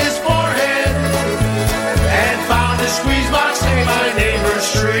on his forehead and found his squeeze box in my neighbor's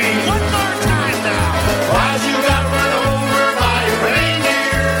tree. One more time now. Why'd you got run over by a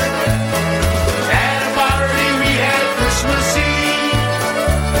reindeer? At a party we had Christmas Eve.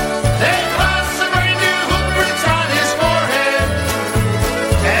 They found some reindeer hoof prints on his forehead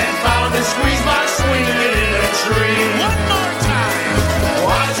and found his squeeze box swinging in a tree. One more time.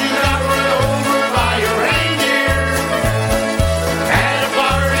 Why'd you got run over by a reindeer? At a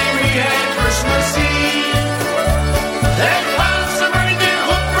party we had Christmas Eve. They found some reindeer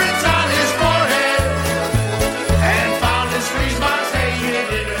hoof prints on his forehead and found his squeeze box hanging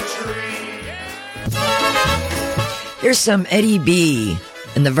in a tree. Here's some Eddie B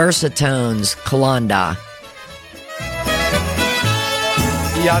and the Versatones, Kalanda.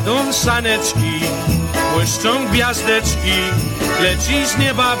 Jadą saneczki, błyszczą gwiazdeczki, leci z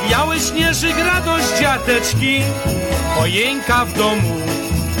nieba biały śnieżyk, radość dziateczki. Pojęka w domu,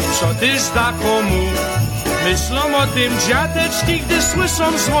 co tyż da komu, myślą o tym dziateczki, gdy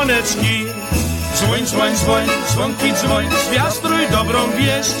słyszą dzwoneczki. Dzwoń, dzwoń, dzwoń, dzwonki dzwoń, zwiastruj dobrą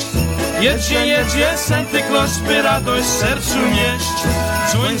wieść. Jedzie, jedzie, Santy Claus, by radość w sercu nieść.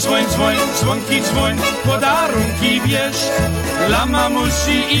 Dzwoń, dzwoń, dzwoń, dzwonki dzwoń, podarunki wieść. Dla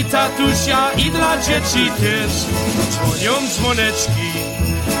mamusi i tatusia i dla dzieci też. Dzwonią dzwoneczki,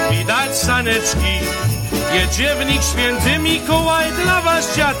 widać saneczki. Jedzie w nich święty Mikołaj dla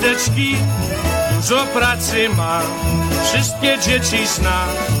was dziateczki. Dużo pracy ma, wszystkie dzieci zna.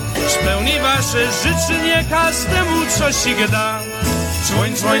 Spełni wasze życzenie, każdemu coś ich da.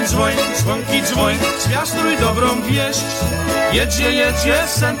 Dzwoń, dzwoń, dzwoń, dzwonki dzwoń, zwiastuj dobrą wieść. Jedzie, jedzie,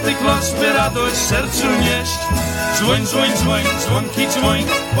 Santy Claus, by radość w sercu nieść. Dzwoń, dzwoń, dzwoń, dzwonki dzwoń,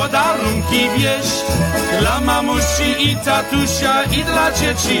 podarunki wieść. Dla mamusi i tatusia i dla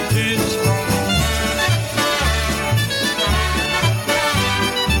dzieci też.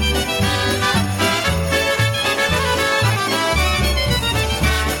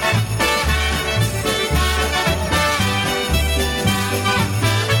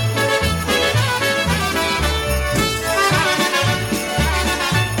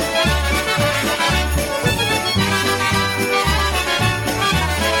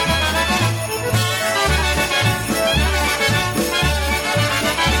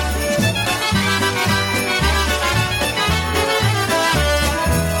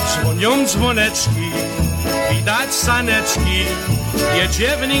 Brzmią dzwoneczki, widać saneczki.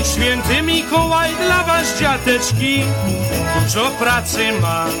 Jedzie w nich święty Mikołaj dla was, dziateczki. Dużo pracy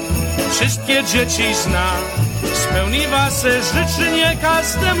ma, wszystkie dzieci zna. Spełni was życzenie,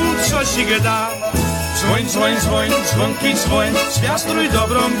 każdemu coś da. Dzwoń, dzwoń, dzwoń, dzwonki dzwoń, zwiastuj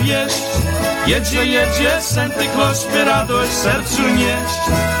dobrą wieść. Jedzie, jedzie, Santy Claus, by radość w sercu nieść.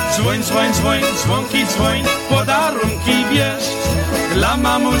 Dzwoń, dzwoń, dzwoń, dzwonki dzwoń, podarunki wieść. Dla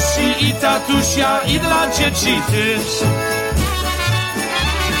mamusi i tatusia i dla dzieci też.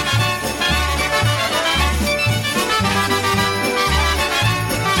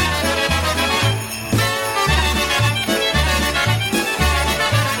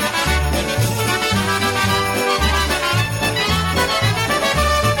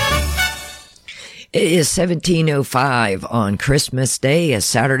 It is 17:05 on Christmas Day, a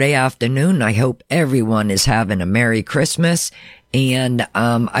Saturday afternoon. I hope everyone is having a Merry Christmas. And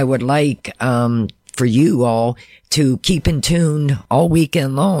I would like for you all to keep in tune all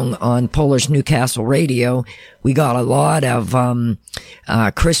weekend long on Polish Newcastle Radio. We got a lot of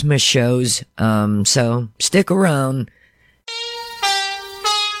Christmas shows, so stick around.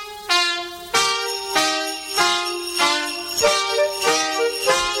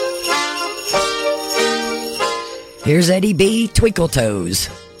 Here's Eddie B. Twinkle Toes.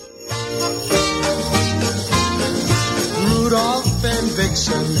 Rudolph and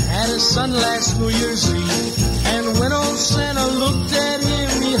Vixen had a son last New Year's Eve, and when old Santa looked at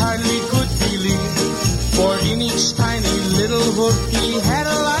him, he hardly could believe. For in each tiny little hood he had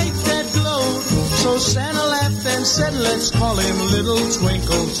a light that glowed. So Santa laughed and said, let's call him Little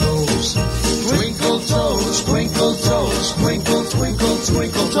Twinkle Toes. Twinkle toes, twinkle toes, twinkle, twinkle,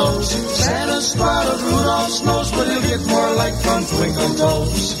 twinkle toes. Santa's proud of Rudolph's nose, but he'll get more light from twinkle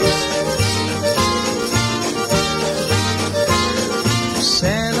toes.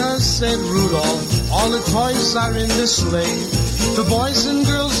 Santa said, Rudolph, all the toys are in the sleigh. The boys and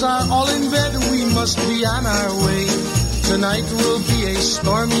girls are all in bed, we must be on our way. Tonight will be a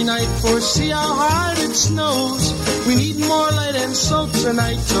stormy night, for see how hard it snows. We need more light and soap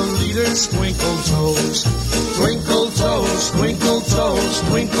tonight to lead us twinkle toes. Twinkle toes, twinkle toes,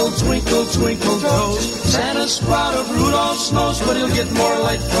 twinkle, twinkle, twinkle toes. Santa's proud of Rudolph's nose, but he'll get more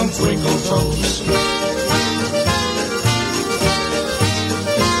light from twinkle toes.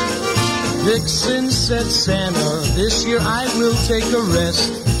 Vixen said, Santa, this year I will take a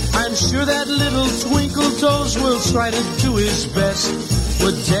rest. I'm sure that little Twinkle Toes will try to do his best.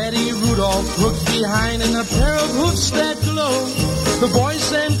 With Daddy Rudolph hooked behind and a pair of hoofs that glow, the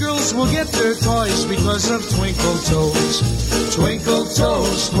boys and girls will get their toys because of Twinkle Toes. Twinkle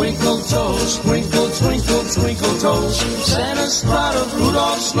Toes, twinkle toes, twinkle, twinkle, twinkle toes. Santa's proud of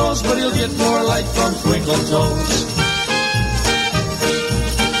Rudolph's nose, but he'll get more light from Twinkle Toes.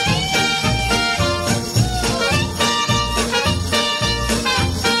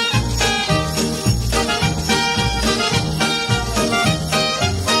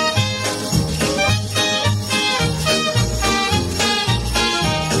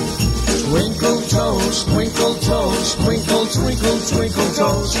 Twinkle toes, twinkle, twinkle, twinkle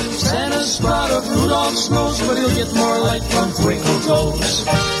toes. Santa's proud of Rudolph's nose, but he'll get more light from Twinkle Toes.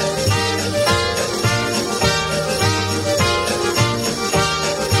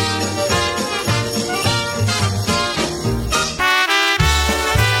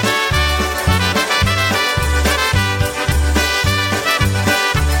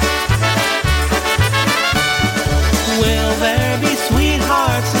 Will there be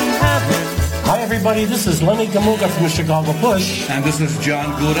sweethearts in heaven? Hi everybody, this is Lenny Gamuga from the Chicago Push. And this is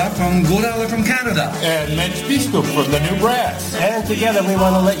John Gouda from Canada. And Mitch Biskup from the New Brass. And together we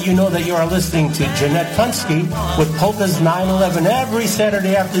want to let you know that you are listening to Jeanette Kunsky with Polkas 9/11 every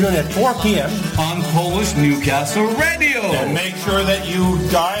Saturday afternoon at 4 p.m. on Polish Newcastle Radio. And make sure that you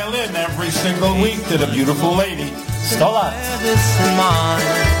dial in every single week to the beautiful lady. Stolat.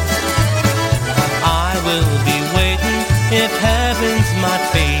 I will be waiting if heaven's my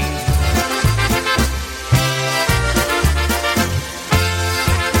fate.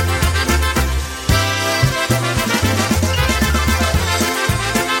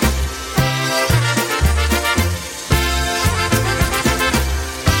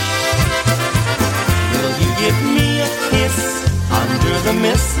 The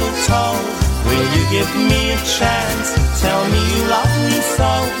mistletoe, will you give me a chance? Tell me you love me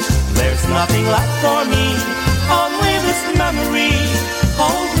so. There's nothing left for me, only this memory.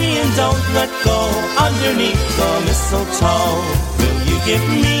 Hold me and don't let go underneath the mistletoe. Will you give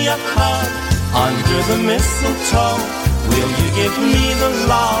me a hug under the mistletoe? Will you give me the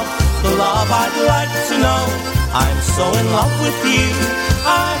love I'd like to know? I'm so in love with you,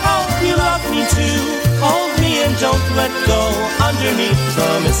 I hope me too. Hold me and don't let go underneath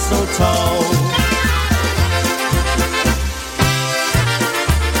the mistletoe.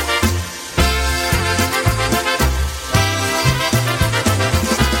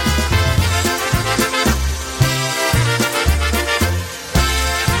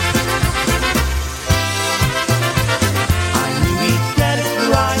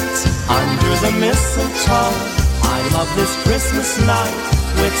 Mistletoe. I love this Christmas night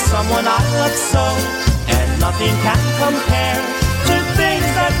with someone I love so, and nothing can compare to things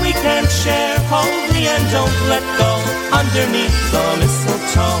that we can share. Hold me and don't let go underneath the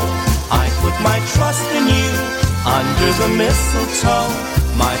mistletoe. I put my trust in you under the mistletoe.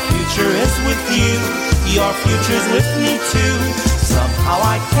 My future is with you, your future's with me too. Somehow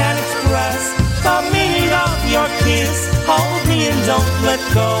I can't express the meaning of your kiss. Hold me and don't let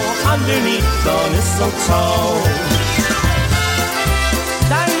go underneath the mistletoe.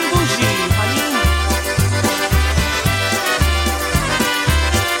 Daj buzi, honey.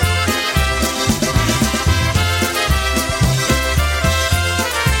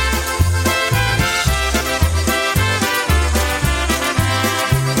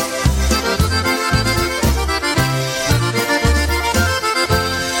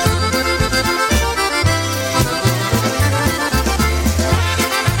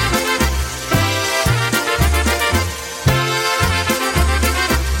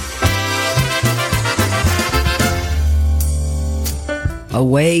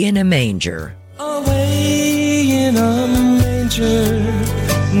 Away in a manger. Away in a manger,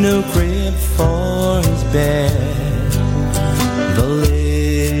 no crib for his bed. The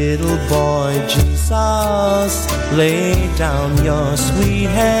little boy Jesus laid down your sweet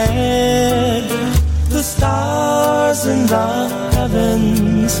head. The stars in the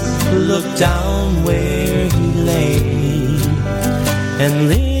heavens looked down where he lay, and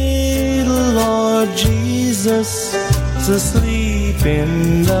little Lord Jesus was asleep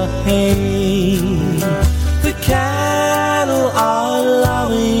in the hay. The cattle are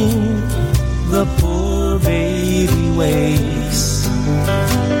lowing, the poor baby wakes,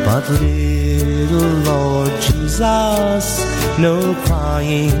 but little Lord Jesus no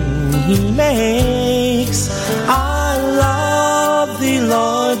crying he makes. I love thee,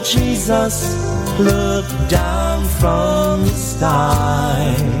 Lord Jesus, look down from the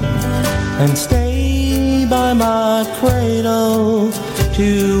sky and stay by my cradle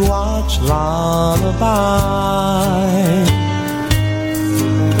to watch lullaby.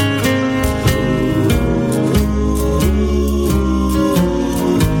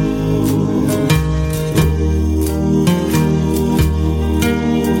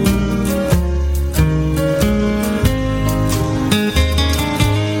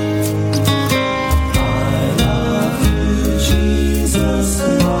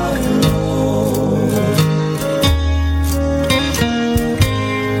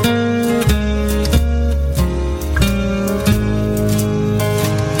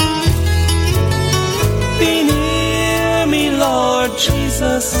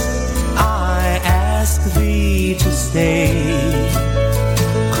 I ask thee to stay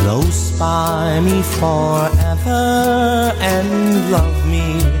close by me forever and love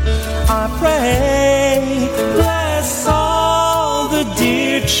me, I pray. Bless all the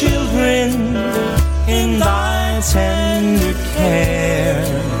dear children in thy tender care,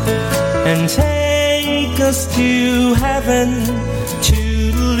 and take us to heaven to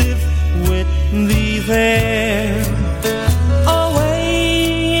live with thee there.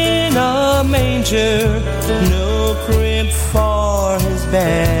 Manger, no crib for his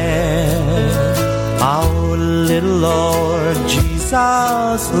bed. Our little Lord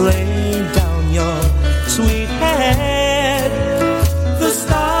Jesus, lay down your sweet head. The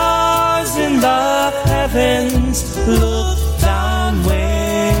stars in the heavens look down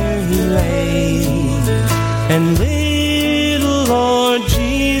where he lay, and little Lord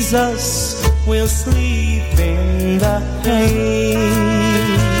Jesus will sleep in the hay.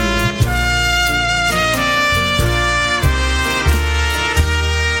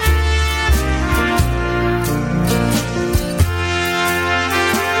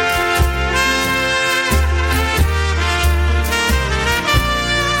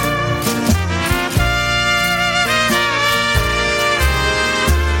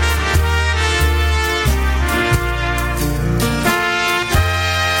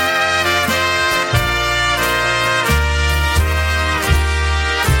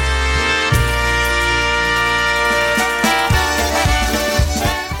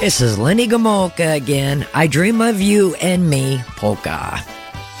 This is Lenny Gomolka again. I Dream of You and Me, Polka.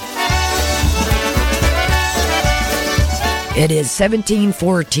 It is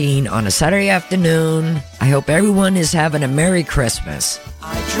 17:14 on a Saturday afternoon. I hope everyone is having a Merry Christmas.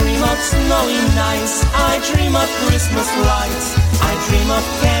 I dream of snowy nights, I dream of Christmas lights, I dream of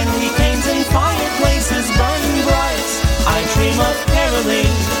candy canes and fireplaces burning bright. I dream of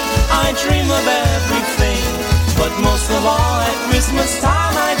caroling, I dream of everything, but most of all at Christmas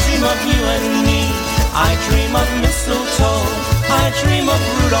time I dream of you and me. I dream of mistletoe, I dream of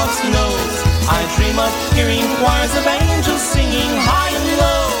Rudolph's nose, I dream of hearing choirs of angels singing high and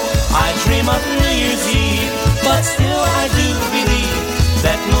low. I dream of New Year's Eve, but still I do believe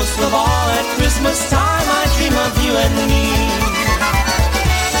that most of all at Christmas time I dream of you and me.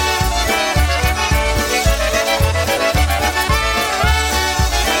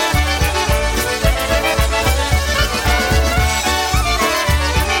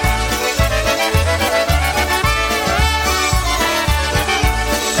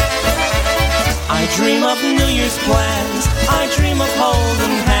 I dream of New Year's plans, I dream of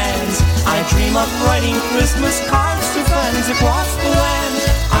holding hands, I dream of writing Christmas cards to friends across the land.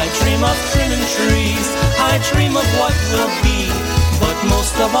 I dream of trimming trees, I dream of what will be, but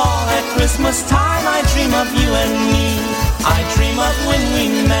most of all at Christmas time I dream of you and me. I dream of when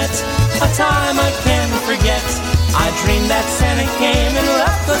we met, a time I can't forget. I dream that Santa came and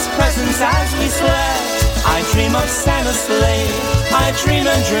left us presents as we slept. I dream of Santa's sleigh, I dream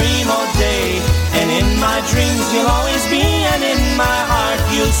and dream all day, and in my dreams you'll always be, and in my heart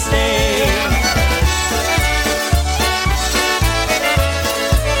you'll stay.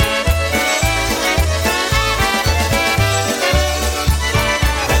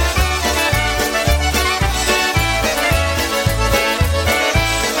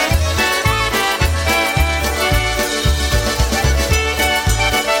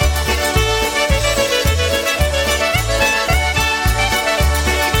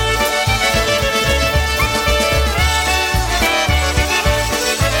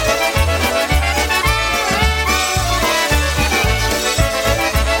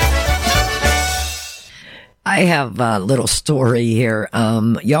 I have a little story here.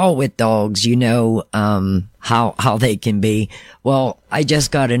 Y'all with dogs, you know, how they can be. Well, I just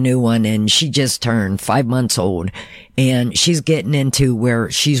got a new one and she just turned 5 months old and she's getting into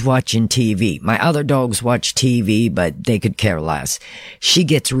where she's watching TV. My other dogs watch TV, but they could care less. She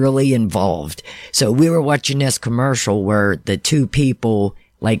gets really involved. So we were watching this commercial where the two people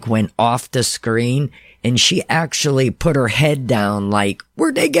like went off the screen and she actually put her head down like,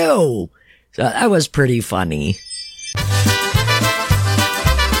 where'd they go? So that was pretty funny.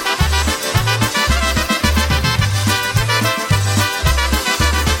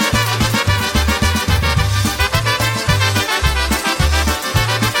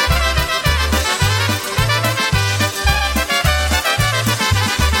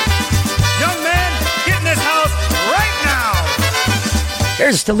 Young man, get in this house right now!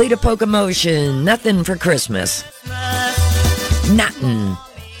 Here's Toledo Polka Motion. Nothing for Christmas. Nothing.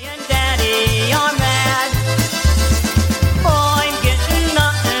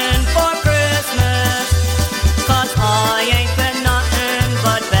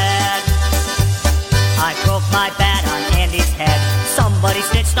 Somebody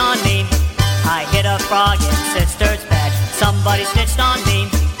snitched on me. I hit a frog in sister's bed. Somebody snitched on me.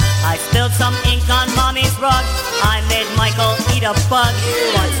 I spilled some ink on mommy's rug. I made Michael eat a bug.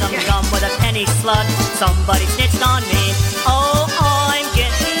 Want some gum with a penny slug. Somebody snitched on me. Oh, I'm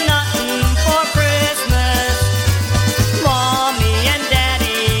getting nothing for Christmas. Mommy and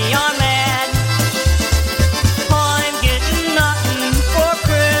Daddy are mad. I'm getting nothing for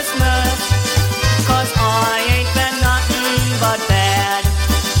Christmas. 'Cause I ain't been nothing but bad.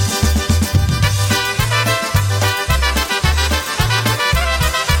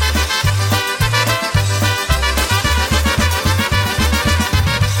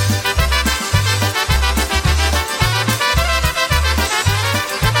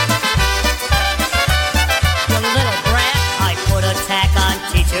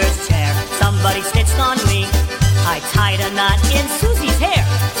 Somebody snitched on me. I tied a knot in Susie's hair.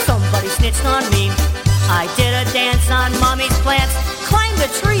 Somebody snitched on me. I did a dance on mommy's plants. Climbed a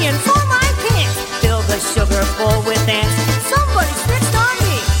tree and tore my pants. Filled the sugar bowl with ants. Somebody snitched on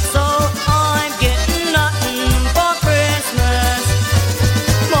me. So I'm getting nothing for Christmas.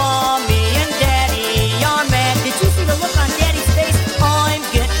 Mommy and Daddy are mad. Did you see the look on Daddy's face? I'm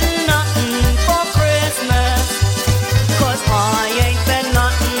getting nothing for Christmas. 'Cause I ain't been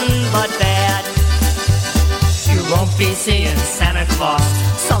nothing but bad. You won't be seeing Santa Claus.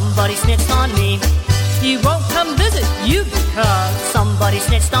 Somebody snitched on me. He won't come visit you because somebody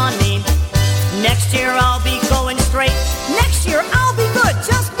snitched on me. Next year I'll be going straight. Next year I'll be good,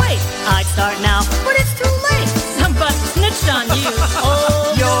 just wait. I'd start now, but it's too late. Somebody snitched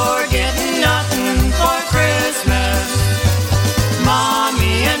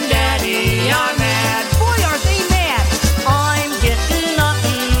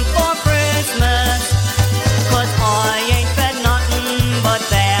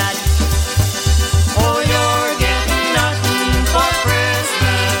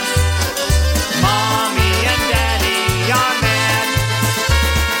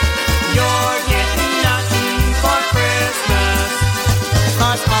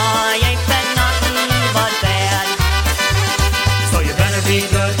 'cause I ain't been nothing but bad. So you better be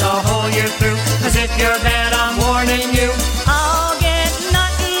good the whole year through, 'cause if you're bad, I'm warning you. I'll get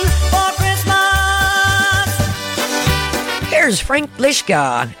nothing for Christmas. Here's Frank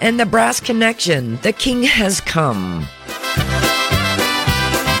Lishka and the Brass Connection. The King Has Come.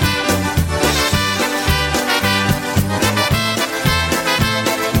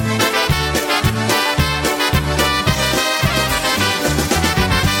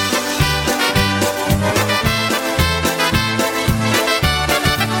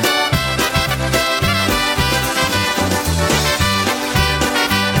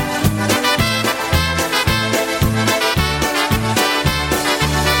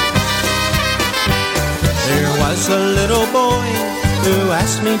 A little boy who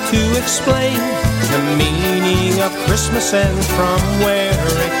asked me to explain the meaning of Christmas and from where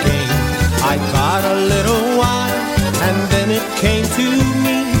it came. I thought a little while and then it came to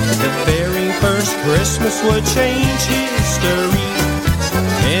me, the very first Christmas would change history.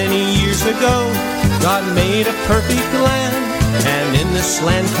 Many years ago, God made a perfect land, and in this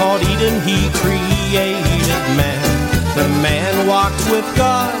land called Eden, He created man. The man walked with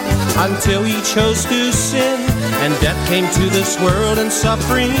God until he chose to sin, and death came to this world and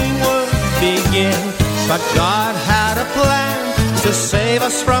suffering would begin. But God had a plan to save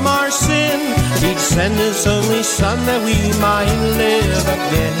us from our sin. He'd send His only Son that we might live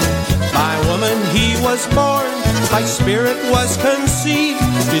again. By woman He was born, by Spirit was conceived,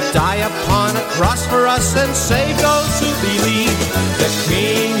 to die upon a cross for us and save those who believe. The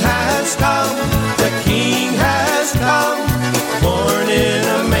King has come, the King has come, born in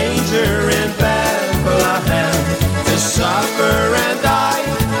a manger in Bethlehem, to suffer and die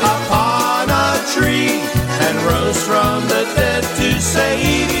upon a tree, and rose from the dead to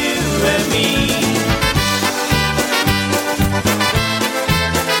save you and me.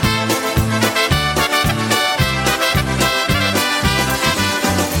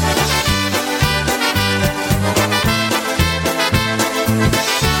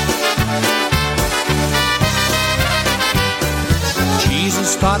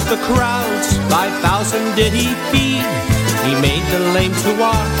 Taught the crowds, 5,000 did He feed. He made the lame to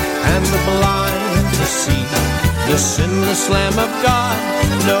walk and the blind to see. The sinless Lamb of God,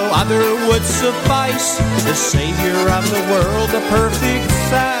 no other would suffice. The Savior of the world, the perfect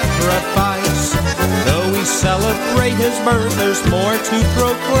sacrifice. Though we celebrate His birth, there's more to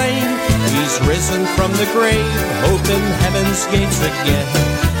proclaim. He's risen from the grave, open heaven's gates again.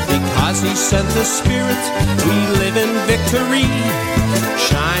 Because He sent the Spirit, we live in victory,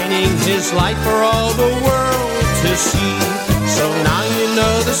 shining His light for all the world to see. So now you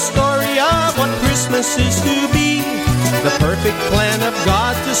know the story of what Christmas is to be, the perfect plan of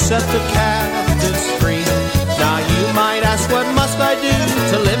God to set the captives free. Now you might ask, what must I do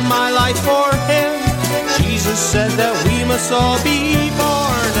to live my life for Him? Jesus said that we must all be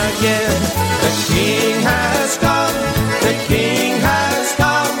born again. The King has come, the King has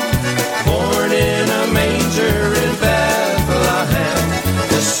come, born in a manger in Bethlehem,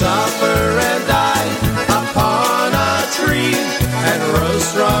 to suffer and die upon a tree, and rose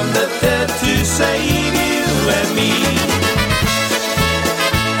from the dead to save you and me.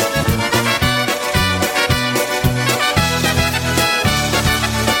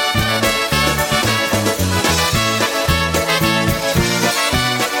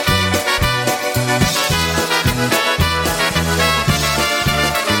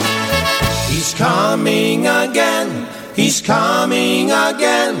 He's coming again, He's coming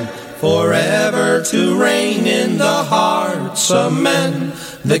again, forever to reign in the hearts of men.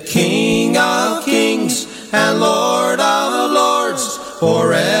 The King of kings and Lord of lords,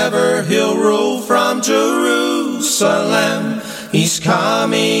 forever He'll rule from Jerusalem. He's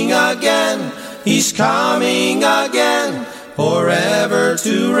coming again, He's coming again, forever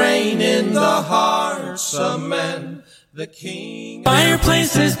to reign in the hearts of men. The King.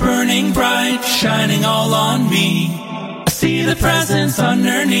 Fireplace is burning bright, shining all on me. See the presents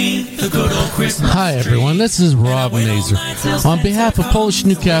underneath the good old Christmas Hi everyone, this is Rob Mazer. On behalf of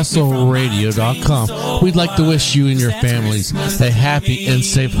PolishNewcastleRadio.com, we'd like to wish you and your families a happy and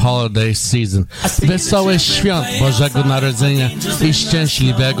safe holiday season. Wesołych świąt Bożego Narodzenia i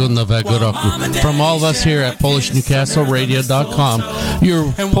szczęśliwego Nowego Roku. From all of us here at PolishNewcastleRadio.com,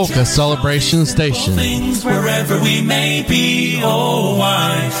 your polka celebration station. Wherever we may be, oh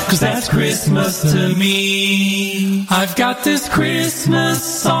why? 'Cause that's Christmas to me. I've got this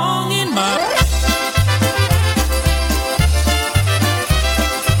Christmas song in my...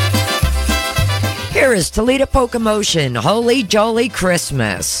 Here is Toledo Polka Motion, Holy Jolly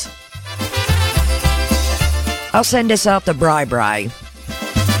Christmas. I'll send this out to Bri Bri.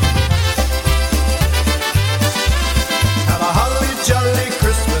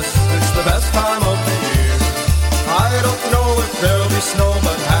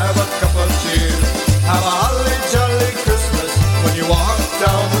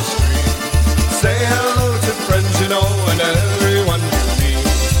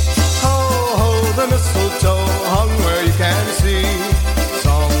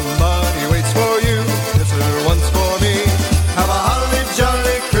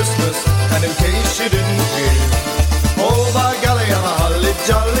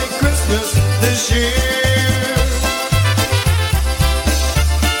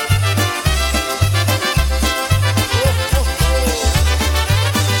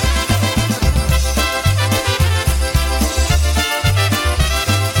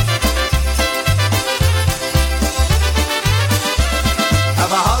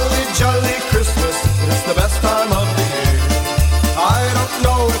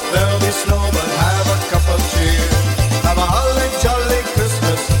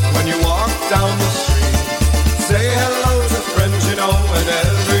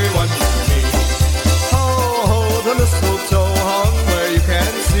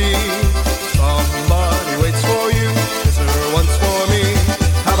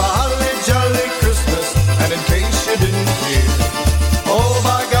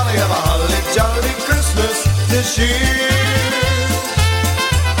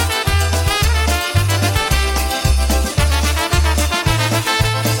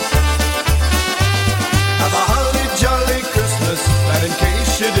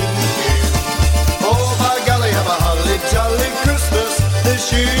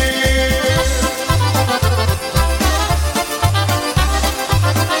 cheer.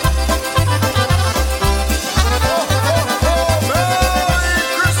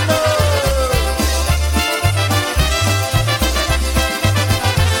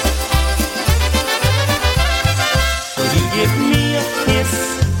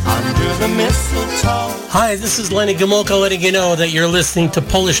 Hi, this is Lenny Gomulka letting you know that you're listening to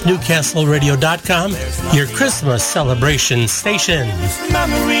PolishNewcastleRadio.com, your Christmas celebration station.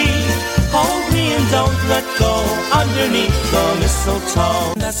 Memory, hold me and don't let go underneath the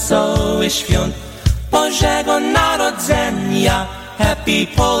mistletoe. Wesołych świąt Bożego Narodzenia. Happy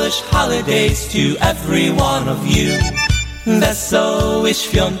Polish holidays to every one of you. Wesołych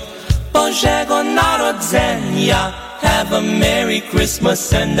świąt Bożego Narodzenia. Have a Merry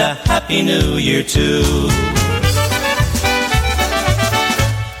Christmas and a Happy New Year too.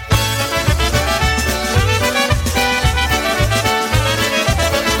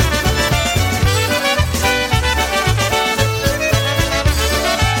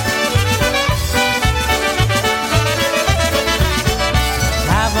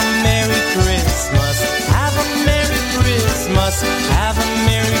 Have a Merry Christmas, have a Merry Christmas, have a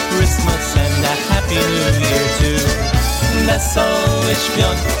Merry Christmas and a Happy New Year too. Wesołych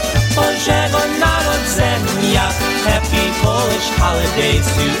świąt Bożego Narodzenia. Happy Polish holidays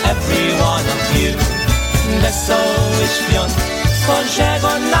to every one of you. Wesołych świąt Bożego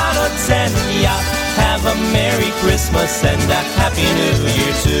Narodzenia. Have a Merry Christmas and a Happy New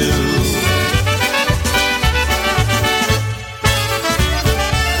Year too.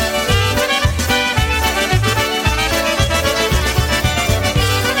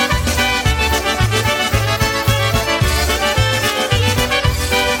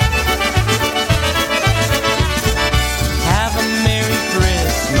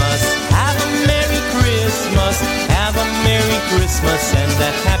 Christmas and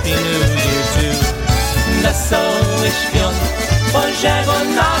a Happy New Year too. Wesołych świąt Bożego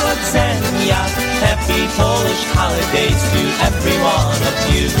Narodzenia. Happy Polish holidays to every one of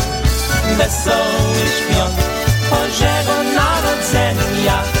you. Wesołych świąt Bożego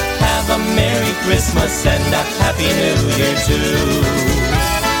Narodzenia. Have a Merry Christmas and a Happy New Year too.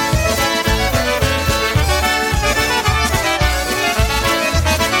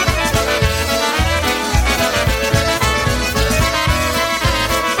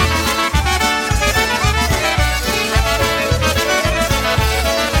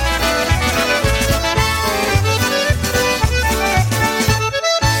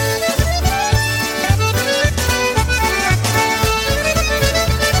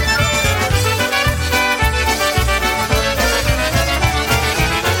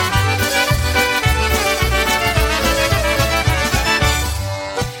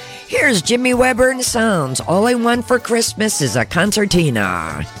 Here's Jimmy Weber and Sounds. All I Want for Christmas is a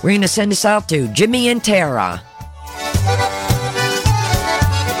Concertina. We're going to send this out to Jimmy and Tara.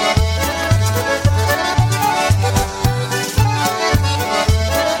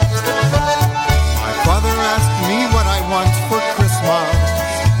 My father asked me what I want for Christmas.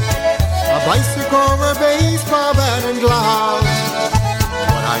 A bicycle, a baseball bat and gloves.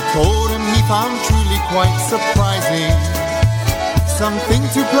 What I told him he found truly quite surprising. Something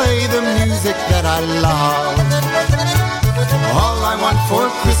to play the music that I love. All I want for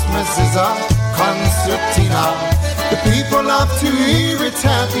Christmas is a concertina. The people love to hear its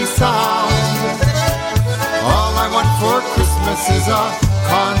happy sound. All I want for Christmas is a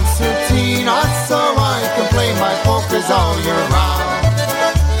concertina, so I can play my polkas all year round.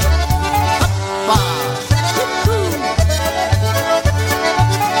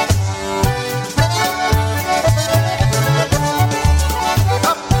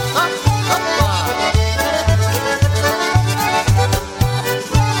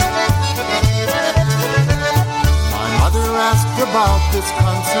 About this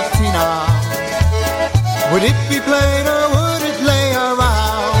concertina, would it be played or would it lay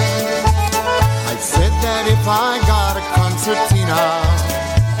around? I said that if I got a concertina,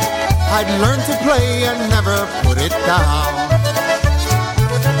 I'd learn to play and never put it down.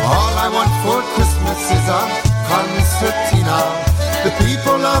 All I want for Christmas is a concertina. The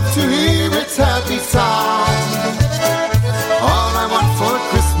people love to hear its happy sound. All I want for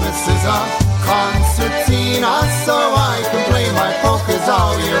Christmas is a concertina, so I can play my polkas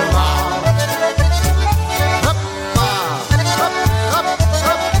all year round.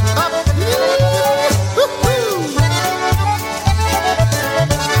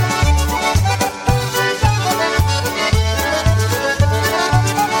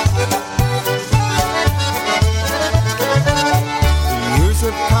 The years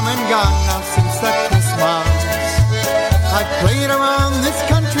have come and gone now since that Christmas. I played around this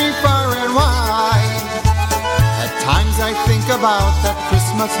about that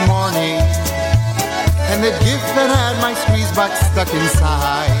Christmas morning, and the gift that had my squeeze box stuck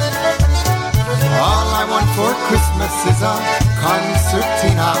inside. All I want for Christmas is a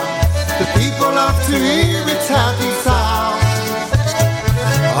concertina. The people love to hear its happy sound.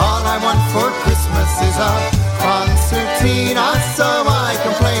 All I want for Christmas is a concertina, so I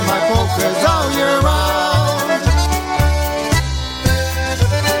can play my polkas all year round.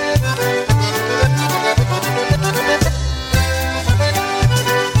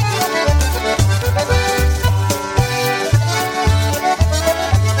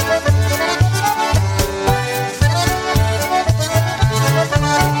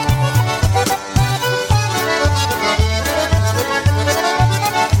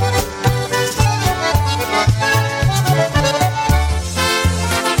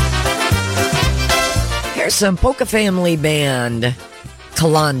 Some Polka Family Band,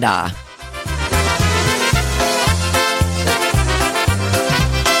 Kalanda.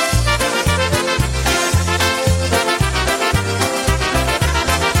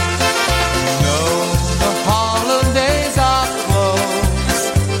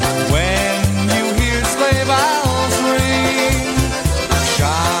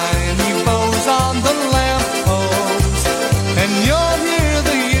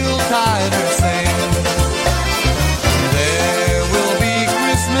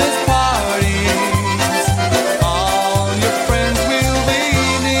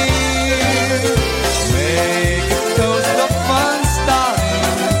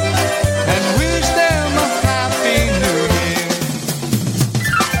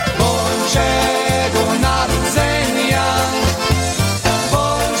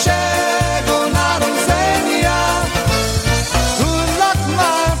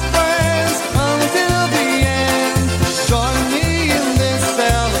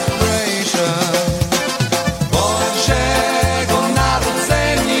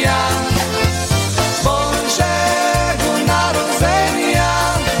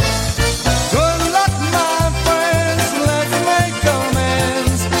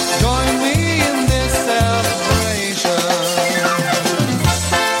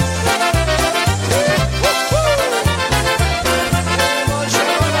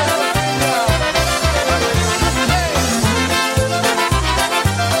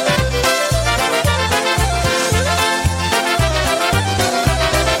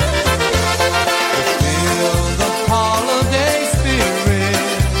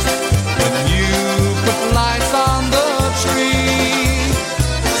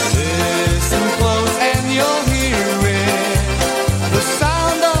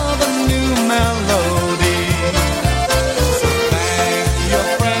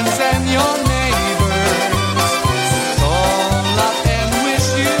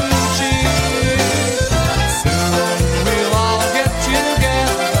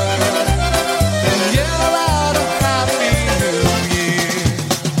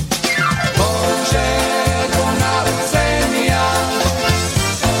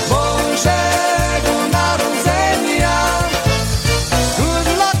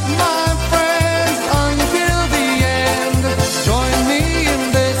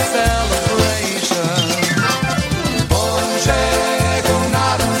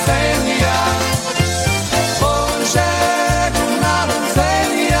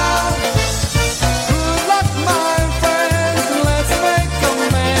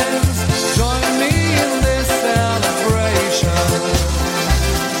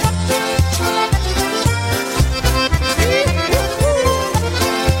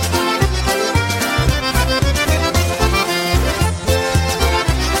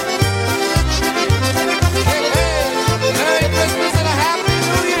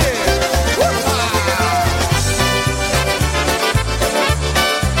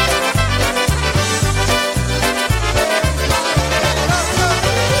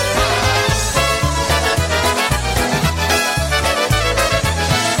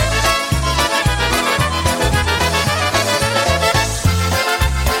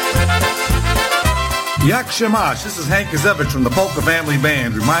 Yak Shamash, this is Hank Kazevich from the Polka Family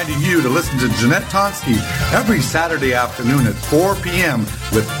Band, reminding you to listen to Jeanette Tonsky every Saturday afternoon at 4 p.m.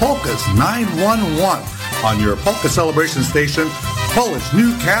 with Polkas 911 on your Polka Celebration station, Polish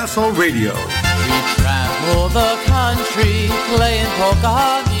Newcastle Radio. We travel the country playing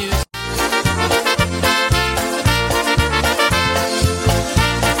polka music.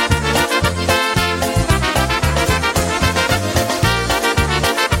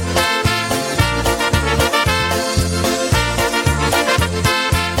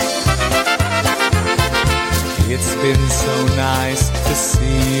 It's been so nice to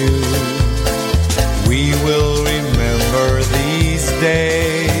see you. We will remember the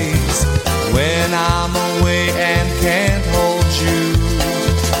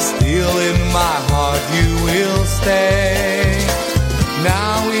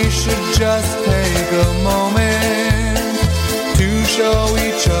Now we should just take a moment to show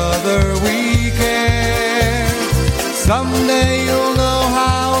each other we care. Someday you'll know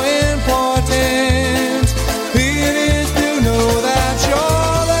how important it is to know that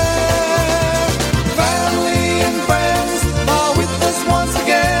you're there. Family and friends are with us once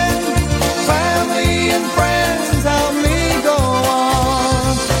again. Family and friends help me go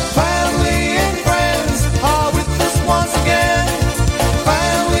on. Family and friends are with us once again.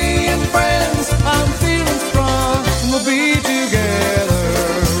 Family and friends, I'm feeling strong. We'll be together.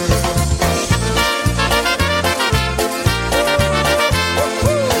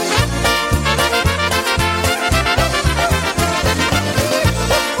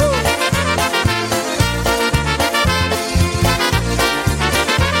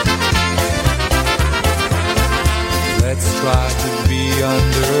 Let's try to be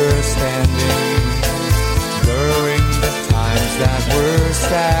understanding during the times that we're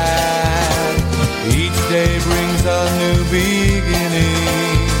sad. Each day brings a new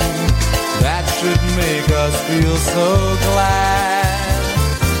beginning that should make us feel so glad.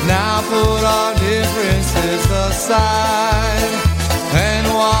 Now put our differences aside and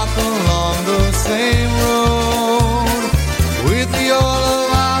walk along the same road. With your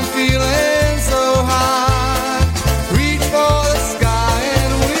love I'm feeling so high. Reach for the sky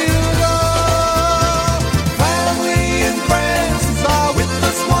and we'll go. Family and friends are with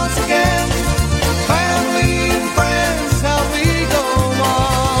us once again. Family and friends help me go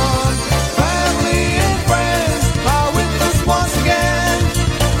on. Family and friends are with us once again.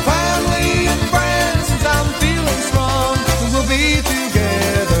 Family and friends, I'm feeling strong. We'll be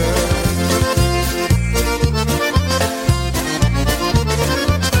together.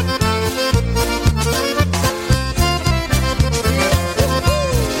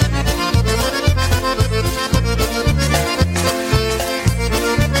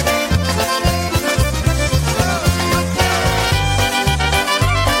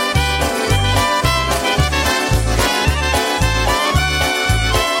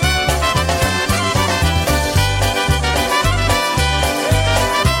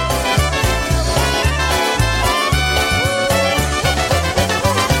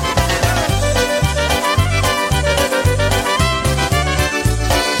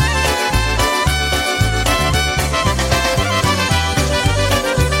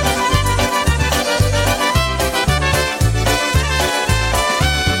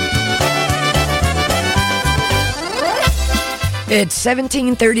 It's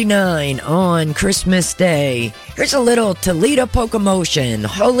 1739 on Christmas Day. Here's a little Toledo Polka Motion.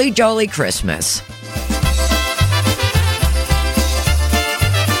 Holy Jolly Christmas.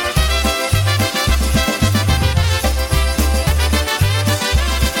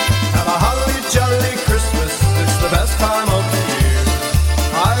 Have a holly jolly Christmas, it's the best time of the year.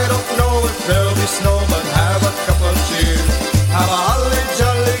 I don't know if there'll be snow, but have a cup of cheer. Have a holly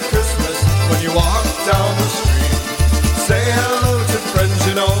jolly Christmas when you walk down the street. Say hello to friends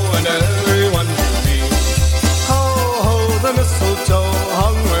you know and everyone you meet. Ho, ho, the mistletoe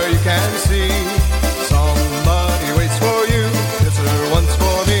hung where you can see. Somebody waits for you, yes sir, once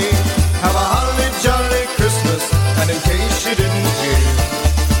for me. Have a holly jolly Christmas, and in case you didn't hear,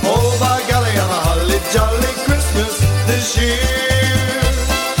 oh by golly, have a holly jolly Christmas this year.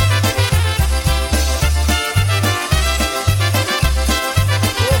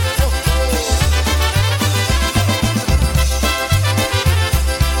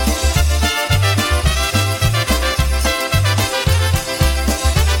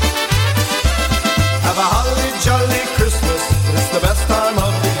 Have a holly jolly Christmas, it's the best time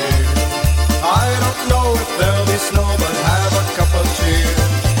of the year. I don't know if there'll be snow, but have a cup of cheer.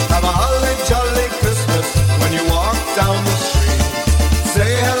 Have a holly jolly Christmas when you walk down the street. Say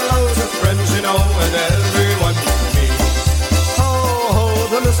hello to friends you know and everyone you meet. Ho, ho,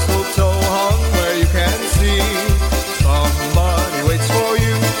 the mistletoe hung where you can see. Somebody waits for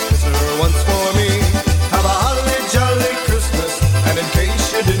you, yes sir, once for me. Have a holly jolly Christmas, and in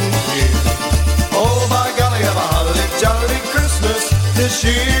case you didn't hear, oh by golly, have a holly jolly Christmas this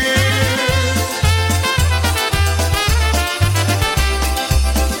year.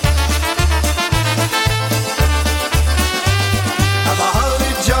 Have a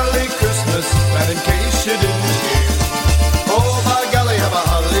holly jolly Christmas, and in case you didn't hear, oh by golly, have a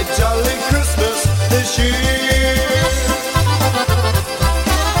holly jolly Christmas this year.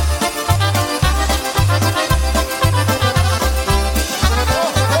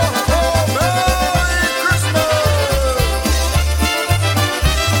 Merry Christmas!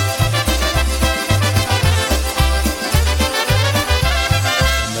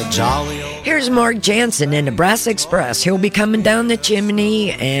 Here's Mark Jansen in the Brass Express. He'll be coming down the chimney,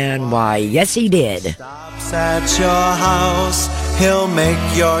 and why, yes, he did. Stops at your house, he'll make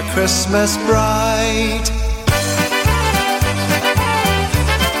your Christmas bright.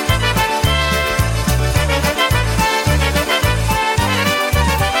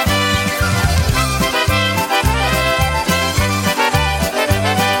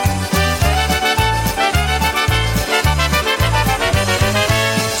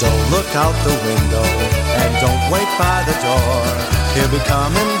 Look out the window and don't wait by the door. He'll be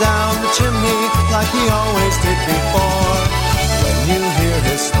coming down the chimney like he always did before. When you hear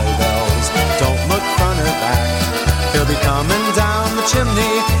his sleigh bells, don't look front or back. He'll be coming down the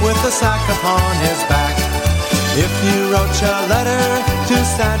chimney with a sack upon his back. If you wrote your letter to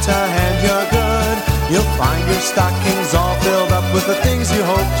Santa and you're good, you'll find your stockings all filled up with the things you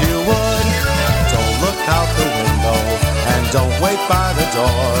hoped you would. Don't look out the window and don't wait by the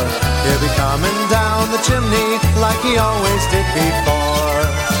door. He'll be coming down the chimney like he always did before.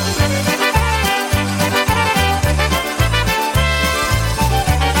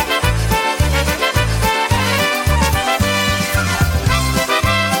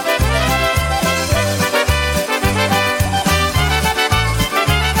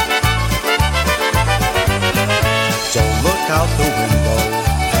 Don't look out the window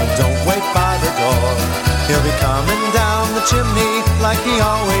and don't wait by the door. He'll be coming down the chimney like he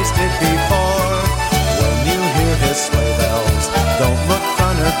always did before. When you hear his sleigh bells, don't look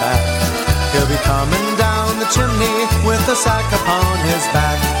front or back. He'll be coming down the chimney with a sack upon his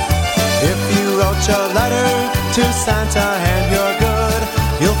back. If you wrote your letter to Santa and you're good,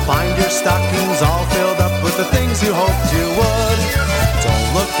 you'll find your stockings all filled up with the things you hoped you would. Don't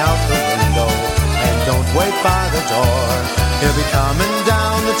look out the window and don't wait by the door. He'll be coming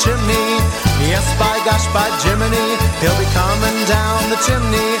down the chimney. Yes, by gosh, by Jiminy, he'll be coming down the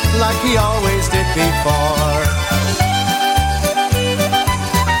chimney like he always did before.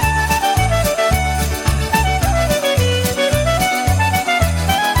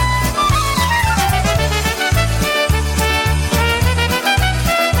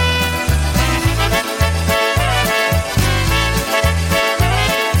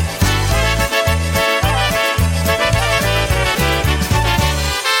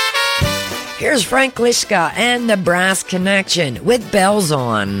 Here's Frank Liska and the Brass Connection with Bells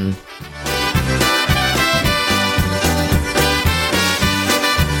On.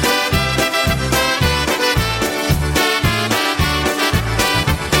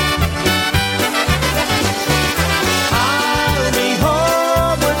 I'll be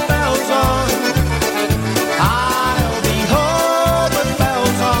home with bells on. I'll be home with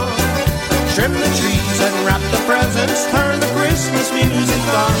bells on. Trim the trees and wrap the presents, turn the Christmas music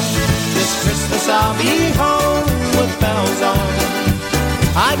on. This Christmas I'll be home with bells on.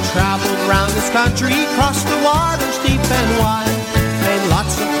 I traveled round this country, crossed the waters deep and wide, made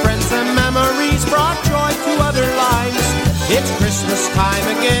lots of friends and memories, brought joy to other lives. It's Christmas time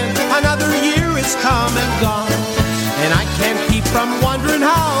again, another year is come and gone, and I can't keep from wondering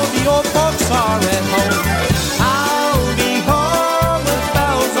how the old folks are at home. I'll be home with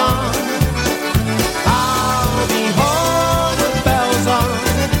bells on. I'll be home with bells on.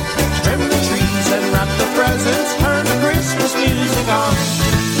 Wrap the presents, turn the Christmas music on.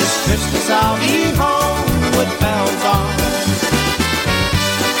 This Christmas I'll be home with bells on.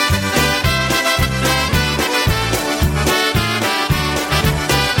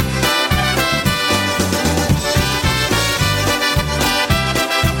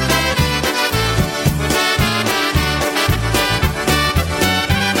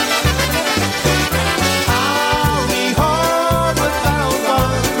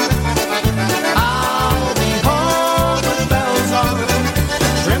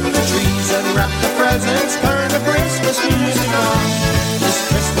 Turn the Christmas music on. This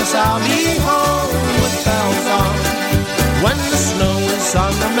Christmas I'll be home with bells on. When the snow is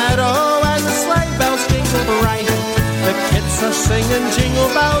on the meadow and the sleigh bells jingle bright, the kids are singing jingle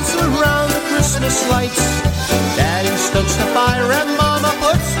bells around the Christmas lights. Daddy stokes the fire and Mama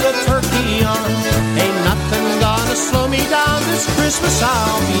puts the turkey on. Ain't nothing gonna slow me down. This Christmas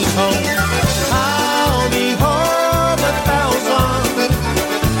I'll be home. I'll be home with bells on.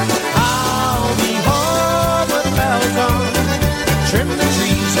 Trim the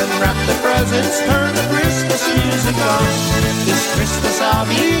trees and wrap the presents, turn the Christmas music on. This Christmas I'll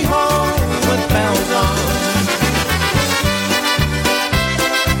be home with bells on.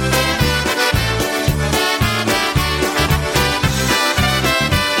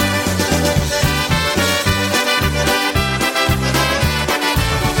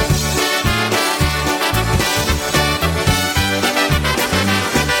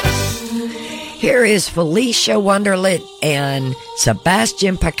 is Felicia Wunderlich and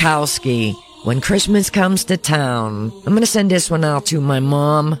Sebastian Pakowski, When Christmas Comes to Town. I'm going to send this one out to my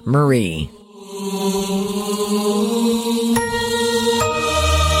mom, Marie.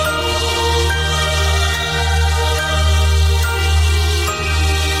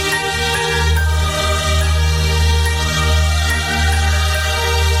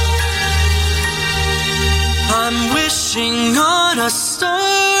 I'm wishing on a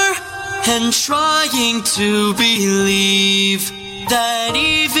star and trying to believe that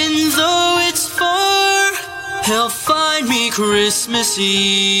even though it's far, he'll find me Christmas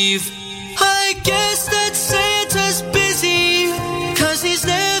Eve. I guess that Santa's busy, 'cause he's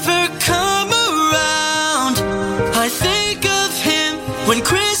never come around. I think of him when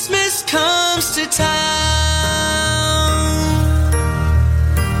Christmas comes to town.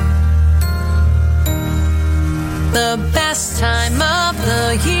 The best time of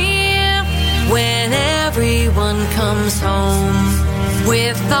the year, when everyone comes home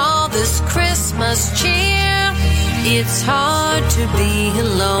with all this Christmas cheer, it's hard to be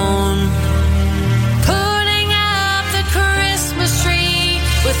alone. Putting up the Christmas tree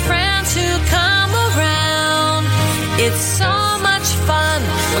with friends who come around, it's so much fun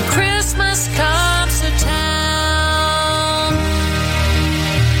when Christmas comes to town.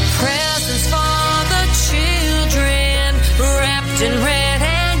 Presents for the children, wrapped in red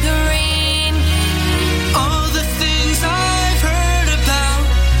and green. All the things I've heard about,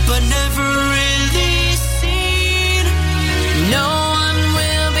 but never really seen. No one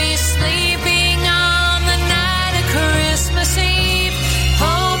will be sleeping on the night of Christmas Eve,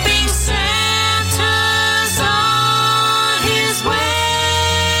 hoping Santa's on his way.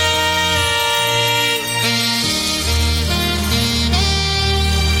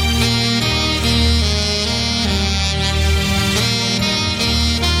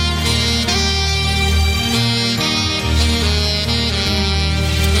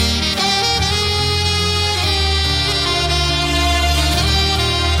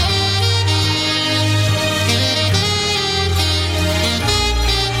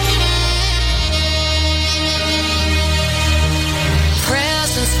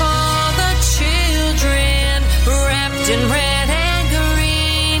 Presents for the children, wrapped in red and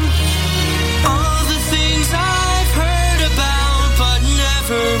green. All the things I've heard about, but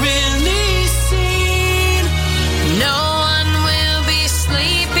never really seen. No one will be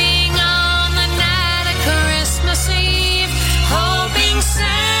sleeping on the night of Christmas Eve, hoping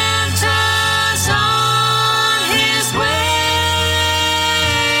Santa's on his way.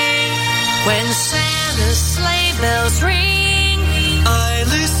 When Santa's sleigh bells ring, I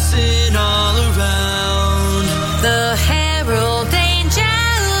listen all around. the herald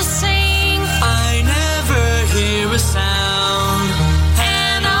angels sing, I never hear a sound.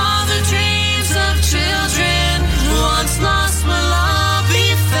 and all the dreams of children once lost will all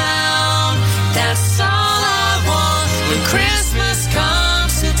be found. That's all I want when Christmas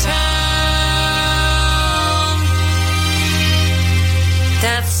comes to town.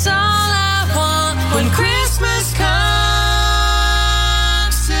 That's all I want when Christmas comes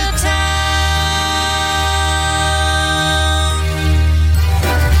to town.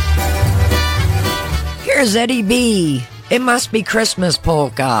 Here's Eddie B. It Must Be Christmas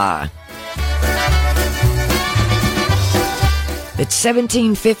Polka. It's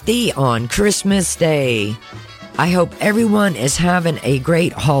 1750 on Christmas Day. I hope everyone is having a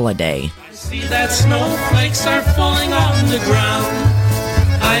great holiday. See that snowflakes are falling on the ground.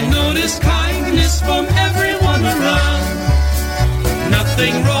 I notice kindness from everyone around.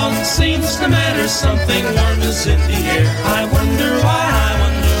 Nothing wrong seems to matter, something warm is in the air. I wonder why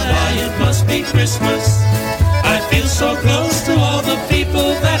it must be Christmas. I feel so close to all the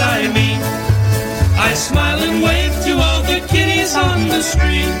people that I meet. I smile and wave to all the kiddies on the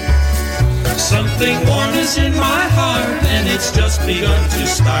street. Something warm is in my heart, and it's just begun to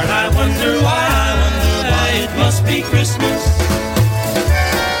start. I wonder why it must be Christmas.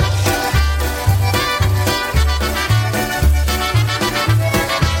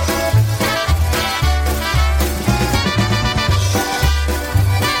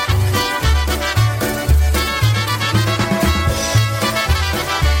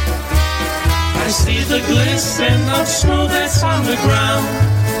 I see the glisten of snow that's on the ground,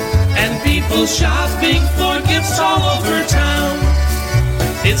 and people shopping for gifts all over town.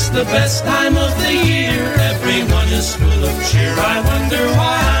 It's the best time of the year, everyone is full of cheer. I wonder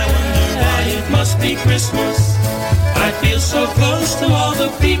why it must be Christmas. I feel so close to all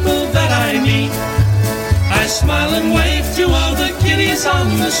the people that I meet. I smile and wave to all the kiddies on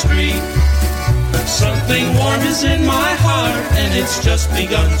the street. Something warm is in my heart, and it's just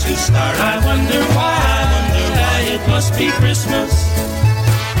begun to start. I wonder why it must be Christmas.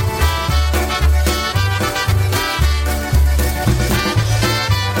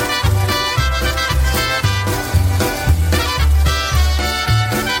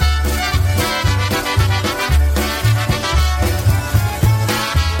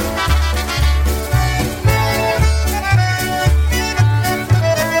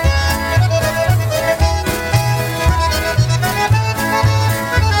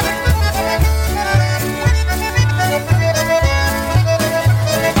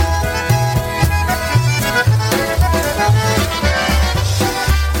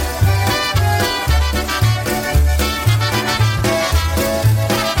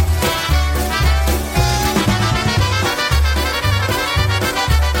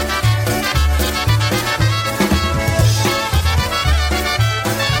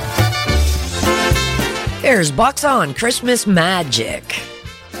 Here's Box On Christmas Magic.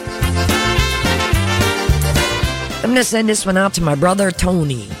 I'm going to send this one out to my brother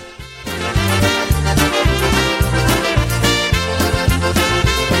Tony.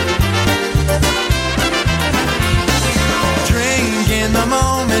 Drink in the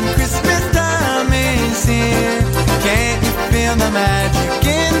moment, Christmas time is here. Can't you feel the magic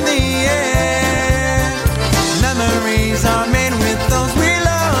in the air? Memories are made with those we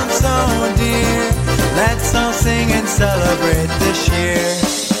love so dear. Let's all sing and celebrate this year.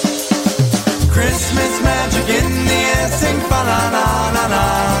 Christmas magic in the air, sing fa la la la la.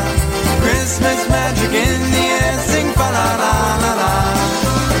 Christmas magic in the air, sing fa la la la la.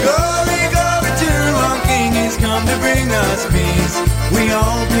 Glory, glory to our King, He's come to bring us peace. We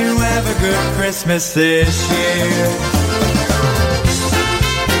hope you have a good Christmas this year.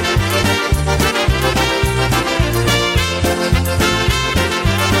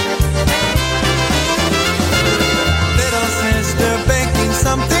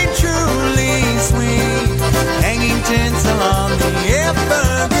 Something truly sweet, hanging tinsel on the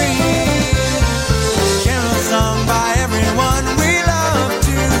evergreen. Carol sung by everyone we love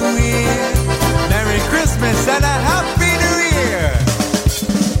to hear. Merry Christmas and a Happy New Year.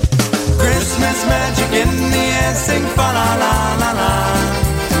 Christmas magic in the air, sing fa la la la la.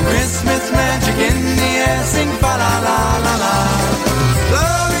 Christmas magic in the air, sing fa la la la la.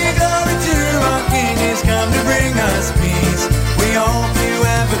 Glory, glory to our King, He's come to bring us peace. We hope you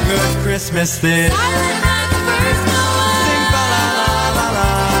have a good Christmas this. Silent night, the first Noel. Sing fa la la la la.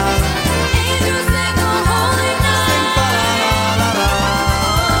 Angels sing a holy night. Sing fa la la la la.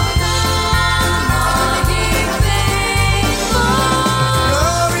 Oh, come all ye faithful.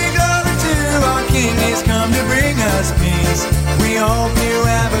 Glory, glory to our King, He's come to bring us peace. We hope you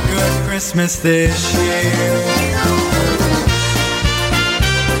have a good Christmas this year.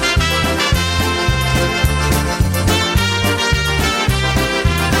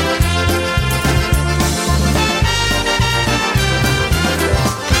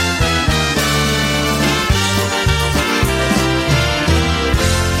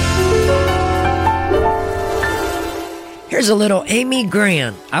 Here's a little Amy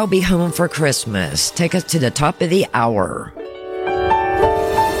Grant, I'll Be Home for Christmas. Take us to the top of the hour.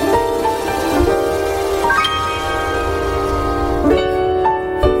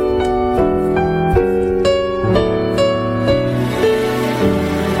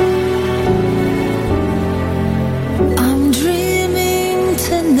 I'm dreaming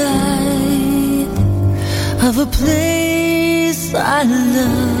tonight of a place I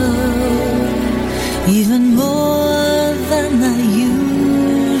love even more than I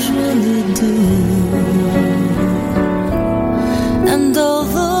usually do. And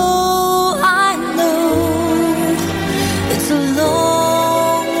although I know it's a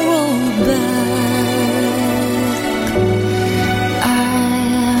long road back, I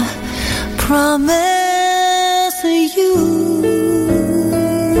promise you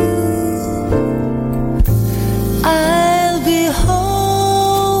I'll be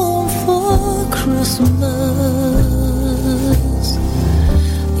home for Christmas.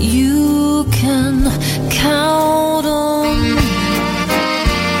 You can count on me.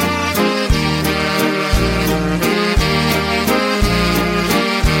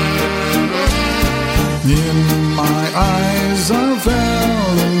 In my eyes are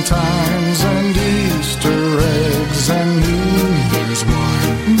Valentine's and Easter eggs and New Year's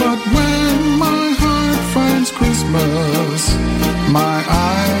wine. But when my heart finds Christmas, my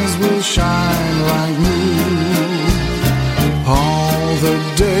eyes will shine like new. All the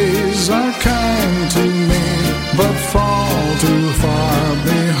days are kind to me, but fall too far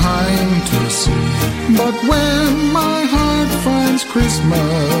behind to see. But when my heart finds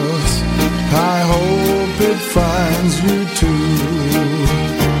Christmas, I hope finds you too.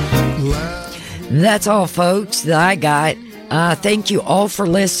 That's all, folks, that I got. Thank you all for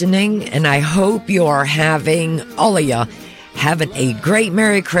listening, and I hope you are having, all of you, having a great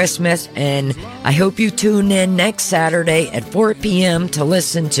Merry Christmas, and I hope you tune in next Saturday at 4 p.m. to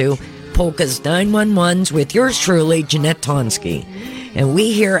listen to Polkas 911s with yours truly, Jeanette Tonsky. And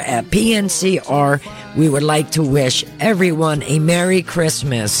we here at PNCR, we would like to wish everyone a Merry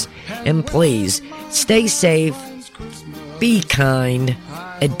Christmas, and please, stay safe, be kind,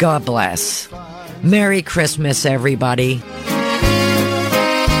 and God bless. Merry Christmas, everybody.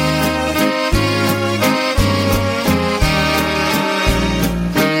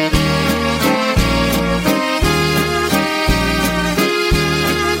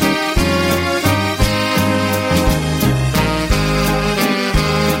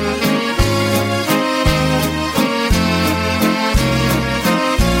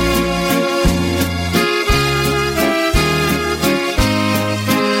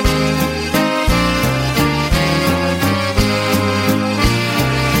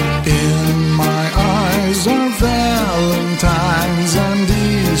 Valentines and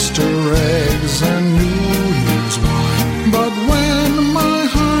Easter eggs and New Year's wine. But when my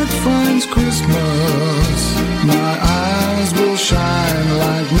heart finds Christmas, my eyes will shine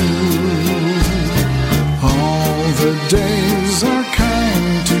like new. All the days are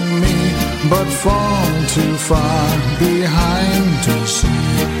kind to me, but fall too far